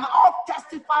 And we can all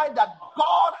testify that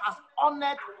God has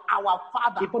honored our E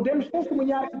Father. podemos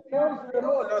testemunhar que Deus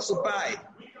honrou nosso Pai.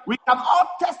 We can all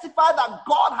testify that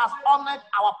God has honored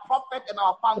our prophet and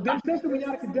our founder. Podemos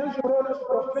testemunhar que Deus honrou nosso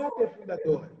profeta e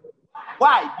fundador.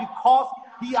 Why? Because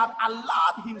He has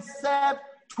allowed Himself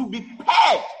to be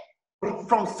purged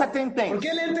from certain things. Porque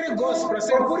ele entregou-se para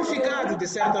ser purificado de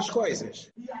certas coisas.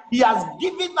 He has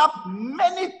given up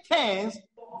many things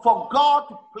for God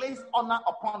to place honor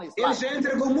upon His Ele life. já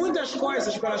entregou muitas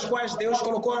coisas pelas quais Deus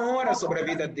colocou a honra sobre a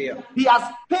vida dele. He has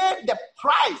paid the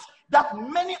price that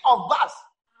many of us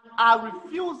are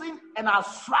refusing and are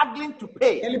struggling to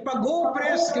pay. Ele pagou o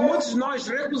preço que muitos de nós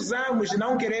recusamos e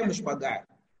não queremos pagar.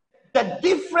 The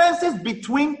differences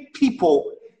between people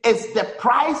is the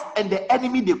price and the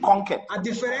enemy they conquered. A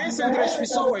diferença entre as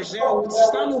pessoas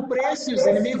está no preço e os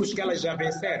inimigos que elas já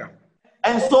venceram.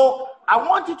 And so I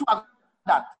want you to understand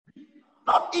that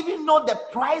not even know the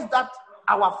price that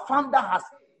our founder has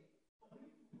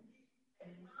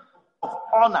of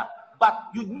honor, but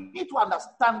you need to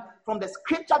understand from the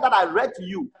scripture that I read to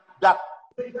you that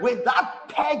without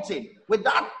purging,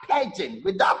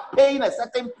 without paying a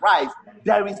certain price,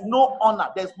 there is no honor.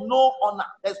 There's no honor.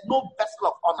 There's no vessel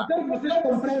of honor. Então, vocês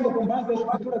compreendem com base na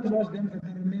escritura que nós demos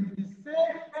anteriormente, se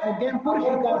alguém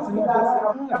purificar-se não terá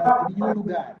honra em nenhum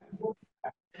lugar.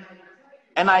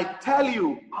 And I tell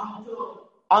you,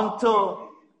 until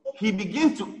he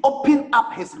begins to open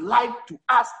up his life to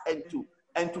us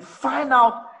and to find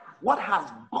out what has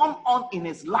gone on in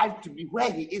his life to be where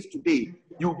he is today,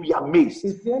 you'll be amazed.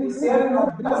 E se ele não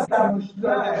abrir para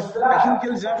mostrar aquilo que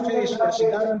ele já fez para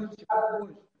chegar onde ele chegou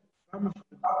hoje, vamos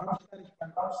estar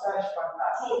espantados.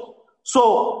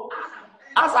 So,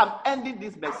 as I'm ending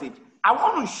this message, I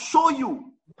want to show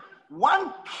you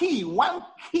one key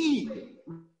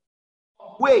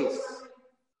ways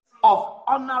of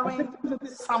honoring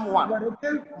someone. Agora eu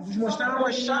quero vos mostrar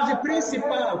uma chave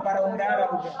principal para honrar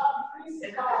alguém.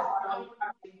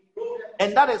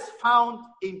 And that is found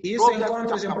in Isso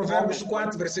encontra-se em Proverbs Provérbios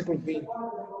 4, versículo 20.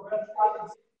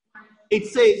 It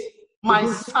says, "My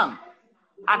son,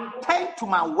 attend to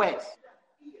my words,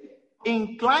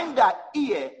 incline thy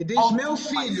ear E diz, unto meu my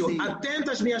filho, saying."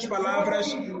 atenta às minhas palavras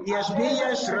e as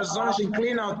minhas razões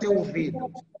inclinam ao teu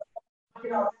ouvido.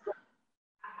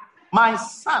 My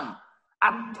son,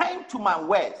 attend to my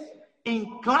words,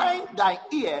 incline thy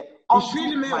ear Diz, unto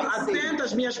filho meu, my saying. atenta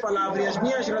às minhas palavras e as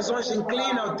minhas razões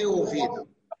inclinam ao teu ouvido.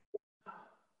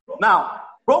 Now,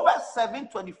 Proverbs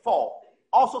 7:24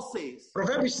 also says,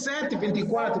 Provérbios 7,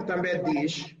 24 também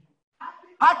diz,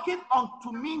 "Hearken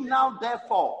unto me now,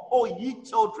 therefore, O ye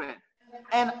children,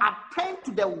 and attend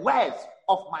to the words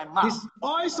of my mouth." diz,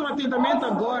 ouçam atentamente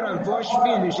agora, vós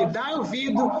filhos, e dai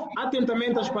ouvido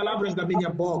atentamente às palavras da minha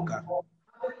boca.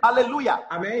 Hallelujah.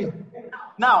 Amém?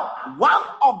 Now, one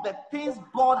of the things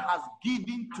God has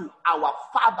given to our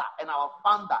father and our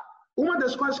founder Uma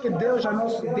das coisas que Deus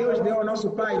deu ao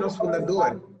nosso pai, nosso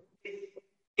fundador,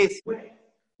 is são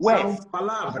words.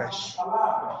 palavras.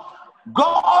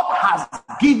 God has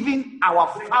given our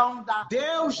founder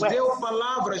Deus words. deu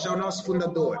palavras ao nosso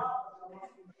fundador.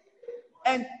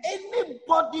 And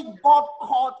anybody God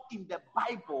called in the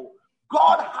Bible,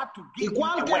 God had to E give him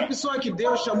a qualquer word. pessoa que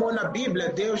Deus chamou na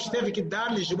Bíblia, Deus teve que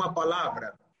dar-lhes uma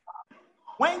palavra.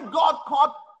 When God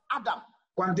called Adam,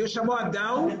 Quando Deus chamou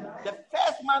Adão, the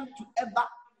first man to ever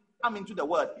come into the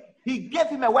world, he gave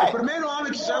him a o word. primeiro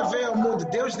homem que já veio ao mundo,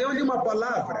 Deus deu-lhe uma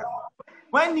palavra.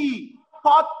 When he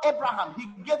called Abraham, he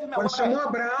gave him a Quando chamou word.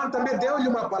 Abraão, também deu-lhe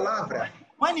uma palavra.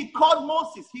 When he called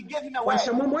Moses, he gave him a Quando word.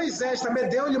 chamou Moisés, também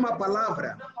deu-lhe uma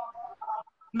palavra.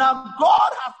 Now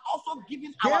God has also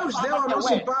given our Deus deu ao father a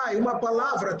nosso word. pai uma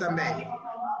palavra também.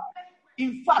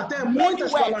 In fact, Até many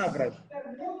muitas words, palavras.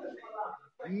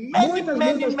 many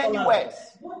Muitas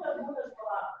words.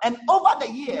 And over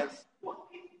the years,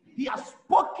 he has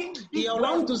spoken E these ao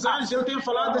longo words. dos anos, eu tenho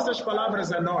falado dessas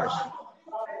palavras a nós.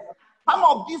 Some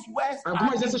of these words are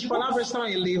Algumas dessas palavras estão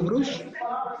em livros,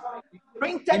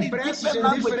 printed in impressos different em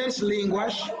languages. diferentes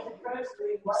línguas.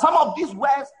 Some of these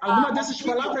words are Algumas on dessas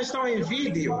video. palavras estão em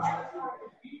vídeo,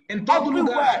 em todo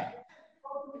lugar.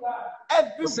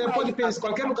 Você pode Everywhere. pensar,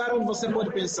 qualquer lugar onde você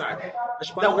pode pensar. As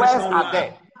The palavras words estão are lá.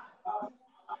 there.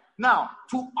 Now,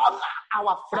 to honor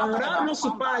our Para father, honrar and our nosso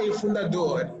founder, pai e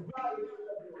fundador,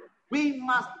 we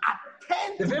must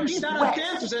attend to devemos these estar words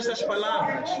atentos a estas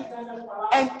palavras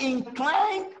and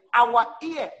incline our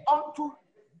ear unto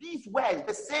these words,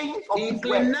 the sayings of e these words.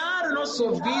 inclinar os nossos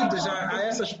ouvidos a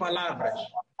essas palavras.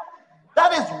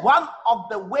 That is one of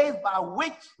the ways by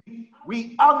which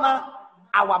we honor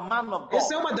our man of God.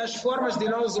 Essa é uma das formas de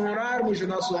nós honrarmos o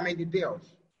nosso homem de Deus.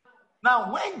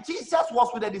 Now, when Jesus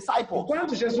was with the disciples,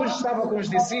 Enquanto Jesus estava com os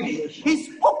discípulos, he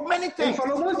spoke many ele things.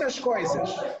 falou muitas coisas.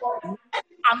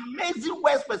 Amazing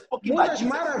words were spoken by Muitas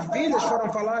Jesus. maravilhas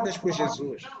foram faladas por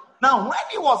Jesus. Now, when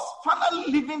he was finally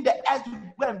leaving the earth to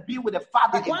go and be with the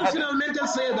Father E in quando heaven, finalmente ele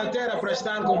saiu da terra para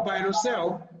estar com o Pai no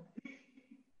céu,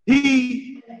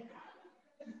 he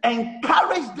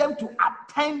encouraged them to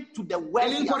attend to the words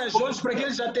ele he had encorajou-os spoken. para que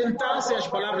eles atentassem às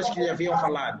palavras que lhe haviam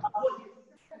falado.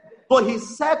 So he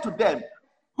said to them,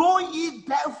 "Go ye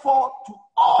therefore to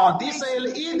all Então disse a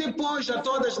ele, e depois a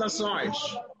todas as nações,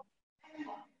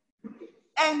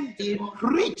 and e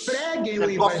preach preguem o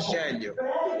the gospel, Evangelho,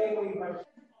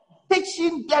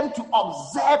 teaching them to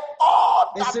observe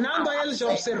all that ensinando a I have eles a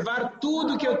said." observar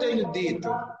tudo que eu tenho dito.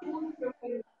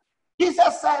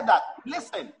 Jesus said that,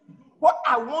 listen, what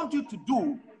I want you to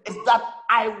do is that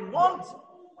I want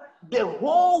the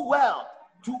whole world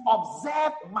to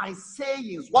observe my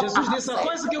sayings. What I Jesus have disse, a said.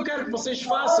 coisa que eu quero que vocês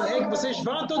façam é que vocês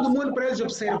vão todo mundo para eles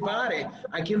observarem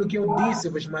aquilo que eu disse e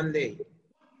vos mandei.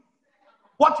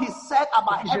 What he said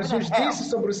about heaven Jesus and hell. disse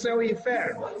sobre o céu e o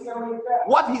inferno.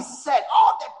 What he said,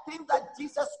 all the things that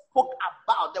Jesus spoke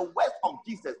about, the words of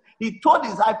Jesus. He told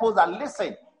his disciples that,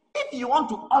 listen, if you want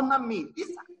to honor me,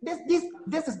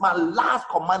 this is my last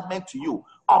commandment to you.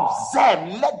 Observe,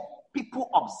 let people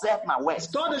observe my words.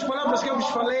 Todas as palavras que eu vos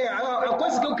falei, a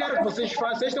coisa que eu quero que vocês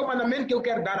façam, este é o mandamento que eu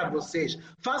quero dar a vocês.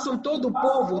 Façam todo o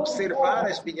povo observar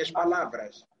as minhas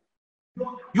palavras.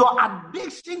 Your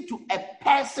addiction to a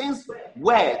person's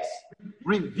words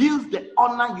reveals the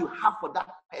honor you have for that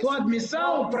person. Sua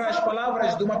admissão para as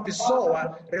palavras de uma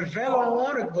pessoa revela a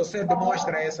honra que você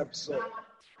demonstra a essa pessoa.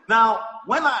 Now,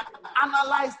 when I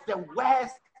analyze the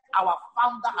words our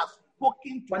founder has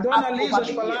spoken to Quando eu us analiso over as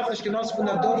the palavras years, que nosso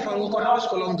fundador falou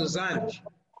conosco ao longo dos anos,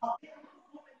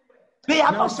 they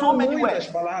have não got so são many muitas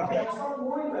words. palavras,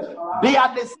 They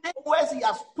are the same words he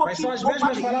has mas spoken são as over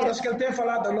mesmas the palavras years, que ele tem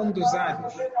falado ao longo dos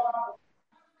anos,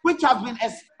 which have been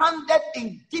expanded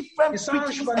in different e são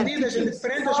preachings and expandidas em teachings.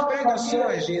 diferentes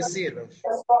pregações e ensinos.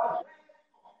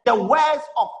 The words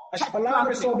of As church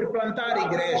palavras planting, sobre plantar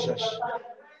igrejas,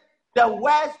 the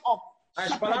words of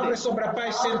as palavras sobre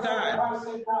apacentar,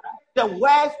 the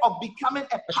words of becoming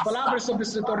a as palavras pastor. sobre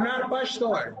se tornar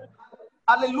pastor.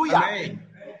 Hallelujah. Amém.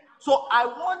 So I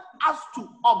want us to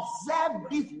observe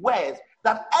these words,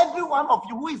 that every one of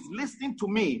you who is listening to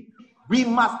me, we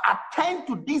must attend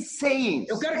to these sayings.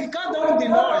 Eu quero que cada de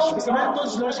nós, especialmente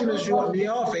todos nós que nos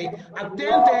ouvem,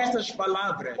 atente a estas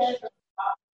palavras.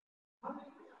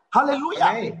 Hallelujah.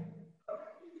 Amém.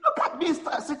 Look at me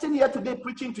sitting here today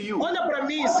preaching to you. Olha para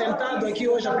mim sentado aqui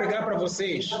hoje a pregar para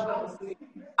vocês.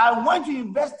 I went to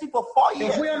university for 4 Eu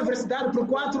years fui à universidade por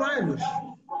 4 anos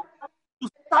to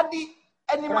study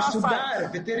para animal estudar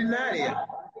science. veterinária.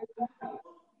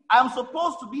 I'm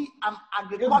supposed to be an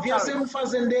Eu devia ser agriculturalist,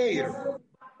 fazendeiro.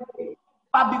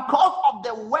 but because of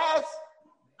the words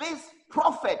this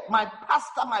prophet, my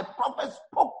pastor, my prophet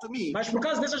spoke to me, Mas por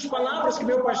causa dessas palavras que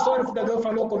meu pastor e fundador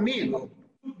falou comigo,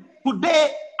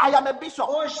 today I am a bishop,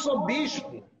 hoje sou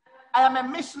bispo, I am a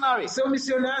missionary, sou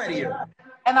missionário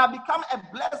and I become a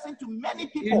blessing to many e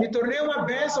people. me tornei uma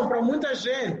bênção para muita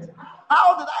gente.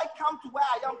 How did I come to where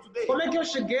I am today? Como é que eu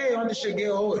cheguei onde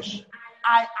cheguei hoje?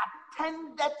 I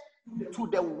attended to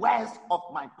the words of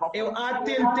my prophet. Eu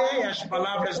atentei às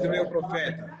palavras do meu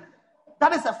profeta.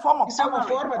 That is a form of Isso é uma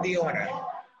honoring. forma de honra.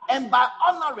 And by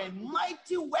honoring,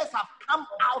 mighty words have come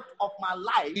out of my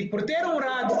life. E por ter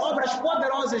honrado, obras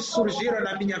poderosas surgiram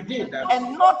na minha vida.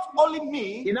 And not only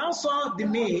me, E não só de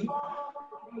mim,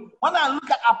 when I look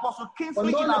at Apostle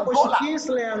Kingsley quando in eu apóstolo Angola,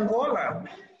 Kingsley em Angola,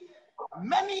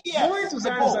 many years muitos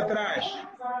anos ago, atrás,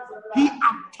 he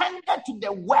attended to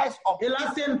the words of ele this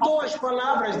atentou às prophet.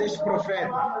 palavras deste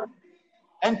profeta.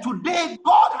 And today,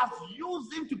 God has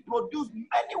used him to produce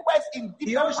many words in E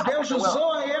different hoje parts Deus of the world.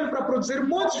 usou ele para produzir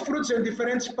muitos frutos em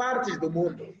diferentes partes do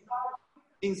mundo.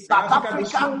 In South África do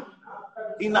Africa, Sul,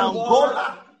 in Angola,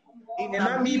 Angola, in em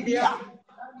Namibia, Namíbia,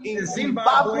 in em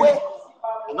Zimbabwe, Zimbábue,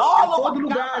 and em all todo over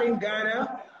lugar Ghana. em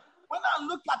Ghana. When I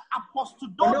look at Apostle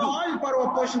Quando eu Dodo, olho para o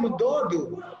apóstolo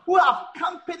Dodo, who have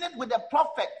accompanied with the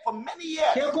prophet for many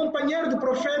years que é companheiro do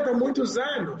profeta há muitos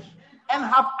anos, and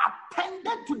have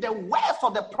attended to the words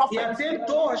of the e prophet,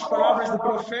 atentou às palavras do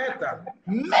profeta,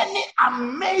 many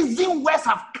amazing words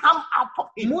have come out of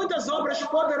him. muitas obras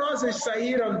poderosas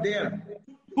saíram dele.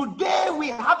 Today we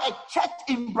have a church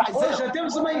in Hoje Brazil, já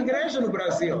temos uma igreja no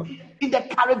Brasil, in the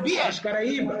Caribbean, nas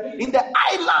Caraíbas, in the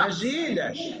nas islands,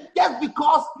 ilhas, just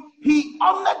because he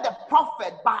honored the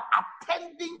prophet by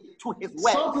attending to his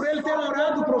só words. por ele ter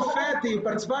honrado o profeta e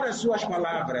participar das suas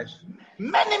palavras.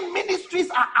 Many ministries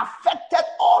are affected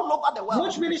all over the world.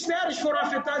 Muitos ministérios foram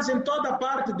afetados em toda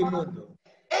parte do mundo.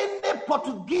 Any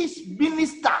Portuguese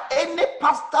minister, any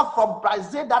pastor from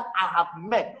Brazil that I have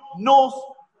met knows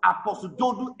Apostle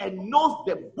Dodo and knows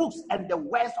the books and the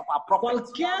words of our prophet.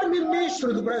 Qualquer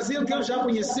ministro do Brasil que eu já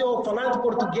conheci, ou falando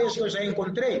português que eu já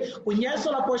encontrei, conhece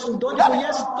o apóstolo Dodo e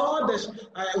conhece todos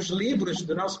os livros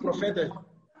do nosso profeta.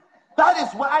 That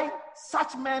is why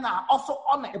such men are also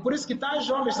É honored. por isso que tais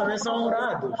jovens também são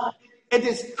honrados. It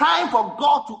is time for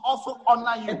God to also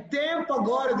honor É you. tempo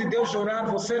agora de Deus honrar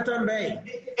você também.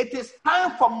 It is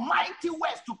time for mighty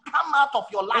words to come out of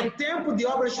your É life tempo de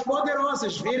obras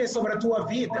poderosas virem sobre a tua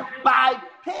vida. by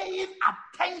paying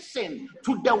attention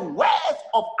to the words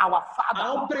of our Father.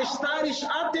 Ao prestares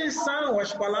atenção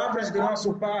às palavras do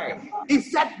nosso Pai. He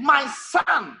said, my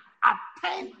son,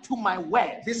 attend to my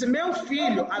words. Disse, meu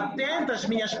filho, atenta às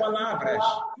minhas palavras.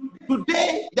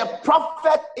 Today, the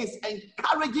prophet is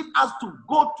encouraging us to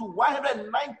go to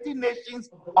 190 nations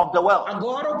of the world.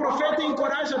 Agora o profeta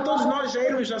encoraja todos nós a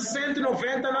irmos a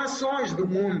 190 nações do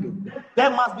mundo. There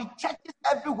must be churches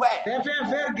everywhere. Deve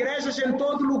haver igrejas em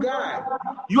todo lugar.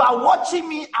 You are watching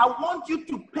me. I want you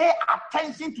to pay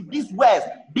attention to these words.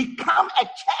 Become a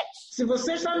church. Se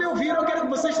você está me ouvindo, eu quero que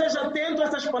você esteja atento a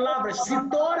essas palavras. Se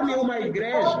torne uma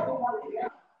igreja.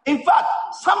 In fact,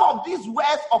 some of these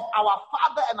words of our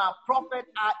father and our prophet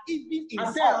are even in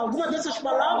Até songs. algumas dessas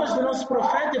palavras do nosso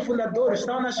profeta e fundador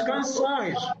estão nas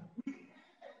canções.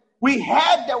 We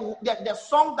heard the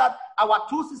song that our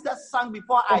two sisters sang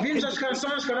before I came Ouvimos as to preach.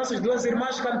 canções que nossas duas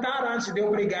irmãs cantaram antes de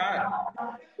eu pregar.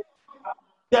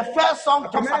 The first song A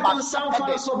talks primeira about canção fala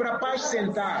shepherding. sobre a paz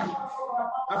sentar.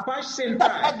 A paz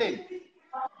sentar. Shepherding.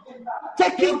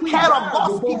 Taking care of Cuidar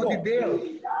God's do povo de people.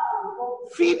 Deus.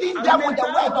 Feeding them with the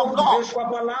Alimentar word o of povo de Deus God. com a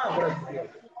palavra de Deus.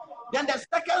 Then the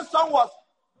second song was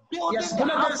E building a the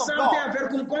segunda house of canção tem a God. ver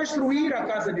com construir a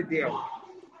casa de Deus.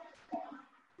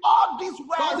 All these Todas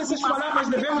words we essas must palavras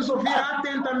devemos hearken ouvir to them.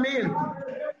 atentamente.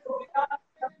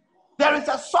 There is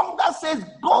a song that says,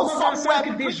 Há go uma canção somewhere,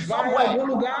 que preach diz, vai a algum somewhere.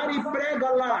 lugar e prega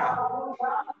lá.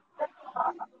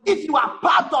 If you are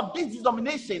part of this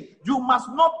denomination, you must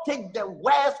not take the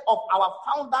words of our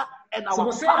founder and Se our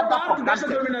você é father parte for dessa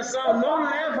granted. denominação, não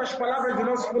leva as palavras do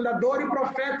nosso fundador e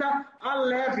profeta a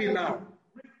leve, não.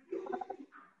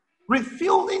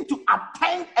 Refusing to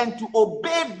attend and to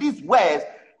obey these words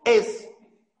is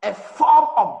a form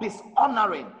of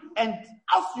dishonoring. And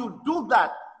as you do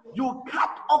that, you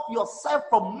cut off yourself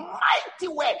from mighty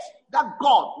works that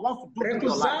God wants to do in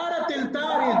your life. Recusar,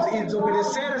 atentar e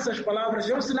desobedecer essas palavras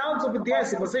é um sinal de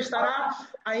desobediência. Você estará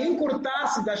a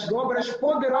encurtar-se das obras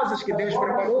poderosas que Deus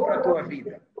preparou para a tua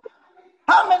vida.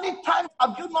 How many times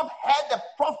have you not heard the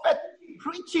prophet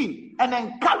preaching and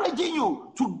encouraging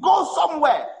you to go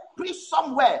somewhere, preach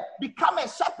somewhere, become a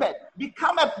shepherd,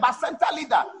 become a bacenta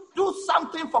leader, do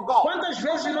something for God? Quantas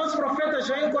vezes o nosso profeta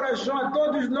já encorajou a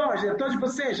todos nós, a todos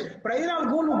vocês, para ir a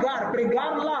algum lugar,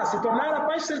 pregar lá, se tornar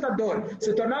apacentador,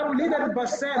 se tornar um líder de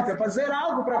bacenta, fazer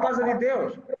algo para a casa de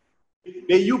Deus?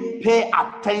 May you pay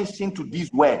attention to these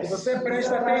E words. você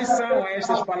presta atenção a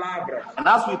estas palavras. And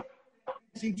as we pay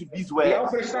attention to these E ao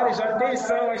words, prestar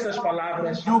atenção a estas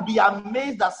palavras, you'll be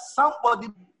amazed that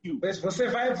somebody, você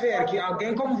vai ver que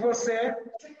alguém como você,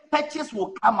 churches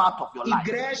will come out of your life.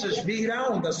 igrejas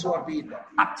virão da sua vida.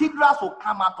 Cathedrals will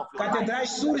come out of your life. Catedrais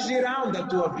surgirão da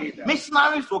tua vida.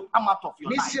 Missionaries will come out of your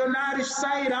life. Missionários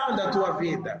sairão da tua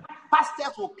vida.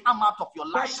 Pastors will come out of your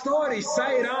life. Pastores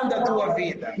sairão da tua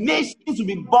vida. Nations will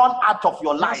be born out of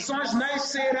your life. Nações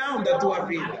nascerão da tua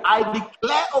vida. I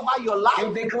declare over your Eu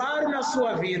life, declaro na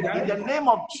sua vida, in the name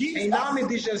of em nome Jesus,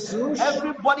 de Jesus,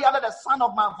 everybody under the sound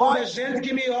of my toda a voice, gente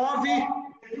que me ouve,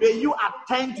 may you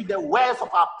attend to the words of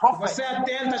our prophet. você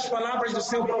atenta às palavras do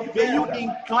seu May you profeta.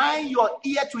 incline your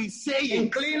ear to his saying.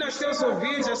 Inclina os teus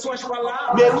ouvidos às suas May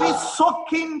palavras. we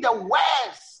soak in the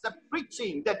words, the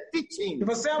preaching, the E teaching.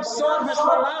 você absorve as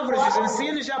palavras, os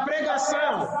ensinos e a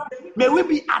pregação. May we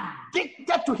be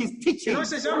addicted to his Que teaching. nós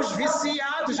sejamos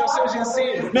viciados aos seus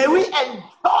ensinos. May we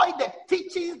enjoy the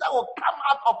teachings that will come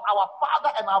out of our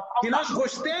father and our Que nós founder.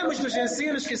 gostemos dos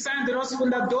ensinos que saem do nosso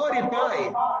fundador e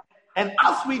pai. And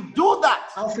as we do that,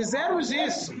 Ao fizermos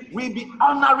isso, we'll be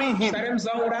honoring him. estaremos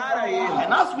a orar a Ele.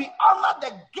 And as we honor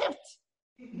the gift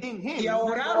in E him, a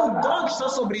orar o dom que está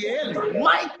sobre Ele,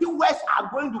 mighty words are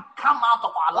going to come out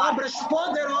of our lives. obras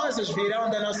poderosas virão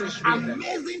das nossas vidas.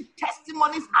 Amazing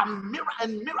testimonies and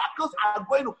miracles are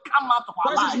going to come out of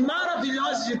our Coisas lives.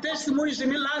 maravilhosas e testemunhos de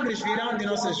milagres virão de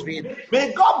nossas vidas.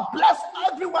 May God bless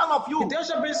every one of Que you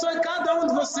Deus abençoe cada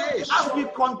de vocês. as we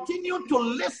continue to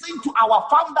listen to our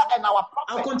founder and our Ao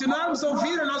prophet. continuarmos a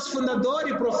ouvir o nosso fundador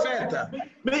e profeta,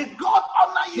 May God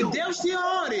honor que you Deus te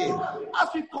honre.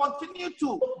 as we continue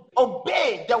to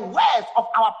obey the words of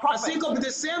our Assim prophet. que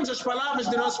obedecemos as palavras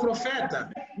do nosso profeta,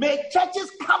 May churches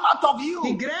come out of que you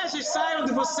igrejas saiam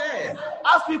de você.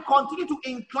 as we continue to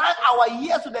incline our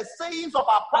ears to the sayings of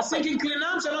our Assim prophet. que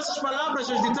inclinamos as nossas palavras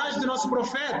aos detalhes do nosso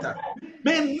profeta,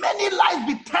 May many lives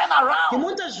be turned que around.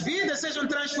 muitas vidas sejam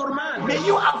transformadas, May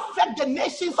you affect the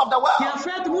nations of the que world.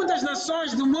 afete muitas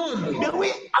nações do mundo, May we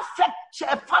affect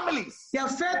families. que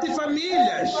afete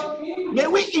famílias, May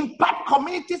we impact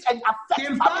communities and que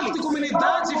affect impacte families.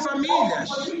 comunidades e famílias,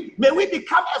 May we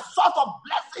become a source of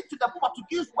blessing to the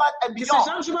Portuguese world and que beyond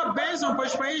sejamos uma bênção para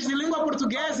os países de língua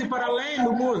portuguesa e para além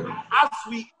do mundo. as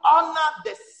we honor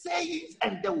the sayings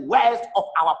and the words of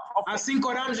our prophet. Assim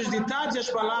coramos os ditados e as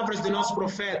palavras do nosso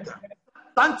profeta.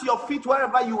 Stand to your feet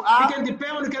wherever you are. Fiquem de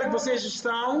pé onde quer que vocês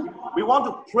estão. We want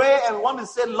to pray and we want to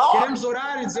say, Lord, Queremos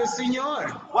orar e dizer, Senhor,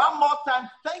 one more time,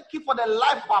 thank you for the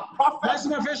life of our prophet. mais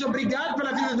uma vez, obrigado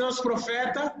pela vida do nosso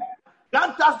profeta.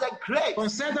 Grant us the grace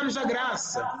Conceda-nos a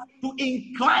graça to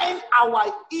incline our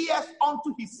ears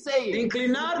unto his de saying.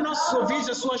 inclinar nossos ouvidos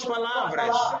às suas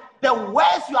palavras. The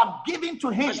words you have given to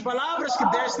him As palavras que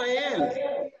deste a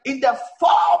ele. in the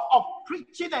form of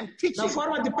preaching and Na teaching.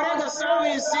 forma de pregação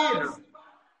e ensino.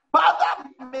 Father,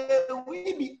 may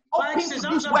we be Para que open to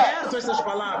sejamos these abertos a words. estas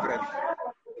palavras.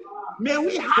 May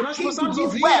we Que nós hearken to possamos these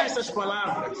ouvir words. estas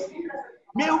palavras.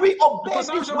 May we obey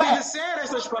Possamos these words. obedecer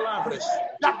estas palavras.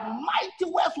 That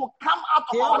mighty words will come out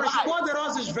Que of our obras lives.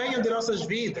 poderosas venham de nossas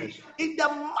vidas. In the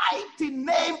mighty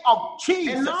name of Em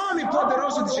Jesus, nome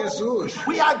poderoso de Jesus.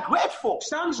 we are grateful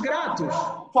Estamos gratos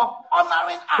for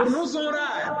honoring por us nos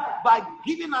honrar, by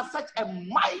giving us such a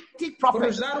mighty por prophet.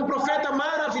 nos dar profeta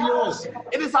maravilhoso.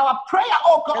 It is our prayer,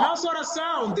 oh É God, nossa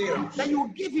oração, Deus. that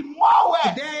you give him more Que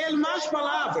words dê a Ele mais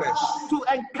palavras to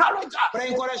encourage para us,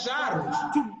 encorajar-nos,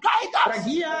 to guide para us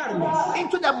guiar-nos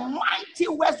into the mighty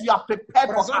words you have prepared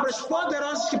para for as obras us.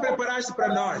 poderosas que preparaste para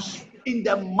nós. In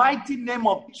the mighty name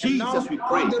of Em Jesus, nome we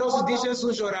pray. poderoso de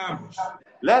Jesus oramos.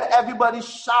 Let everybody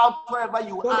shout wherever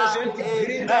you Toda a are. gente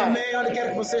grita Amen. amém onde quer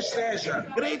que você esteja.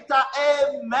 Grita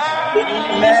amen.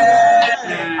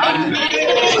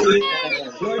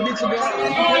 Glory be to God.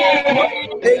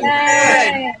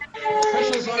 Amen.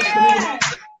 Feche os olhos comigo.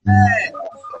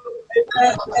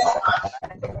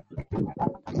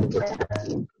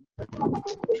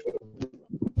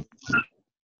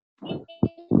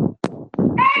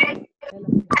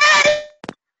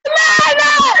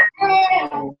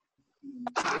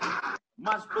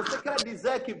 Mas você quer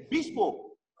dizer que,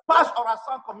 bispo, faz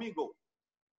oração comigo.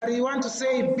 You want to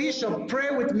say, Bishop,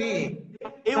 pray with me.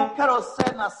 Eu quero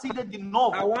ser nascido de I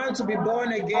novo. want to be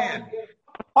born again.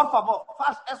 Por favor,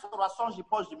 faz essa oração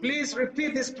depois de mim. Please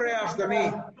repeat this prayer after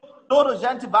me. Toda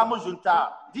gente vamos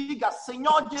juntar. Diga,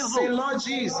 Senhor Say, Jesus, Lord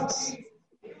Jesus,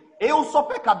 eu sou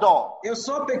pecador. eu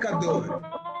sou pecador.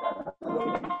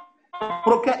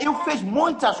 Porque eu fiz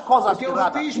muitas coisas Porque eu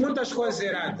erradas. fiz muitas coisas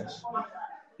erradas.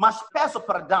 Mas peço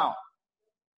perdão.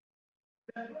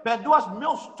 Perdoa os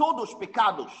meus todos os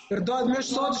pecados. Perdoa meus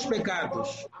todos os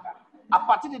pecados. A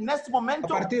partir de neste A momento,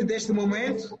 partir deste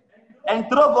momento,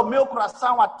 entrego o meu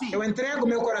coração a ti. eu entrego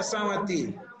meu coração a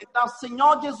ti. Então,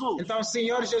 Senhor Jesus, Então,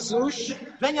 Senhor Jesus,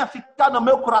 venha ficar no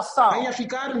meu coração venha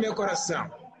ficar no meu coração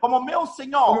como meu como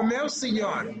Senhor meu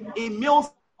Senhor e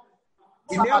meu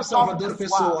e meu Salvador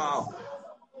pessoal.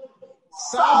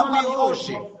 Salva-me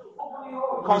hoje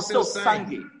com seu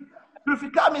sangue.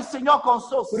 Purifica-me, Senhor, com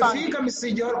seu sangue. Purifica-me,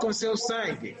 Senhor, com seu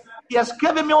sangue. E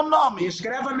escreve meu E nome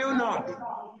escreva meu nome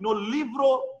no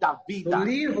livro da vida. no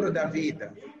livro da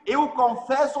vida. Eu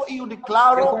confesso e eu Eu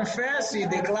declaro confesso e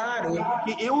declaro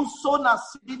que eu sou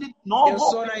nascido de que eu novo.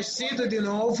 sou nascido de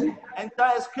novo. Então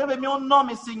escreve meu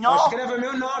nome, Senhor, Escreva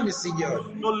meu nome, Senhor,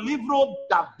 no livro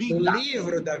da no vida.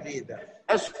 livro da vida.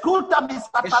 Escuta-me,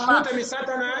 Satanás. Escuta-me,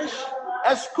 Satanás.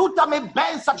 Escuta-me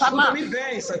bem, Satanás. Escuta-me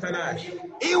bem, Satanás.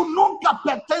 Eu nunca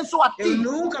pertenço a Eu ti.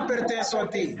 nunca pertenço a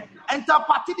ti. Então, a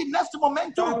partir de neste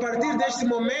momento, Então, a partir deste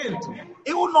momento,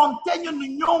 eu não tenho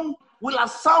nenhuma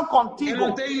relação eu contigo.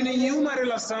 não tenho nenhuma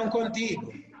relação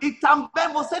contigo. E também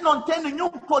você não tem nenhum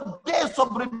poder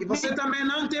sobre E mim. você também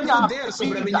não tem Minha poder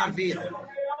sobre a vida. minha vida.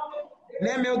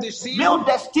 Nem meu destino Meu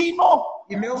destino,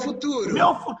 e meu futuro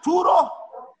meu futuro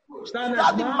está está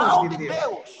nas de mãos mão de de Deus.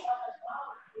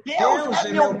 Deus. Deus é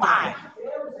meu Pai.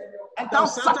 Então, Então,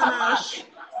 Satanás, Satanás,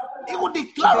 eu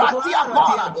declaro a ti declaro a ti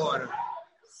agora. agora.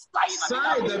 Sai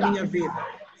Sai da minha vida.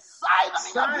 Sai da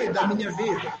minha Sai vida. da minha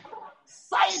vida.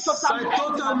 Sai Sai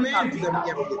totalmente da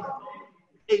minha vida. vida.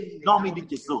 Em nome de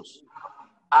Jesus.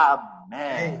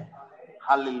 Amém.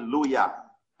 Aleluia.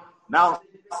 Now,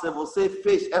 se você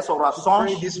fez essa oração,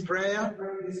 Pray this prayer.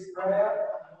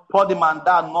 pode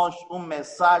mandar nós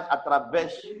mensagem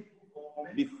através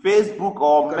de Facebook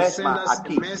ou You can mesmo send us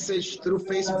aqui. a message through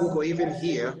Facebook or even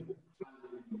here.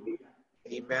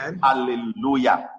 Amen. Aleluia.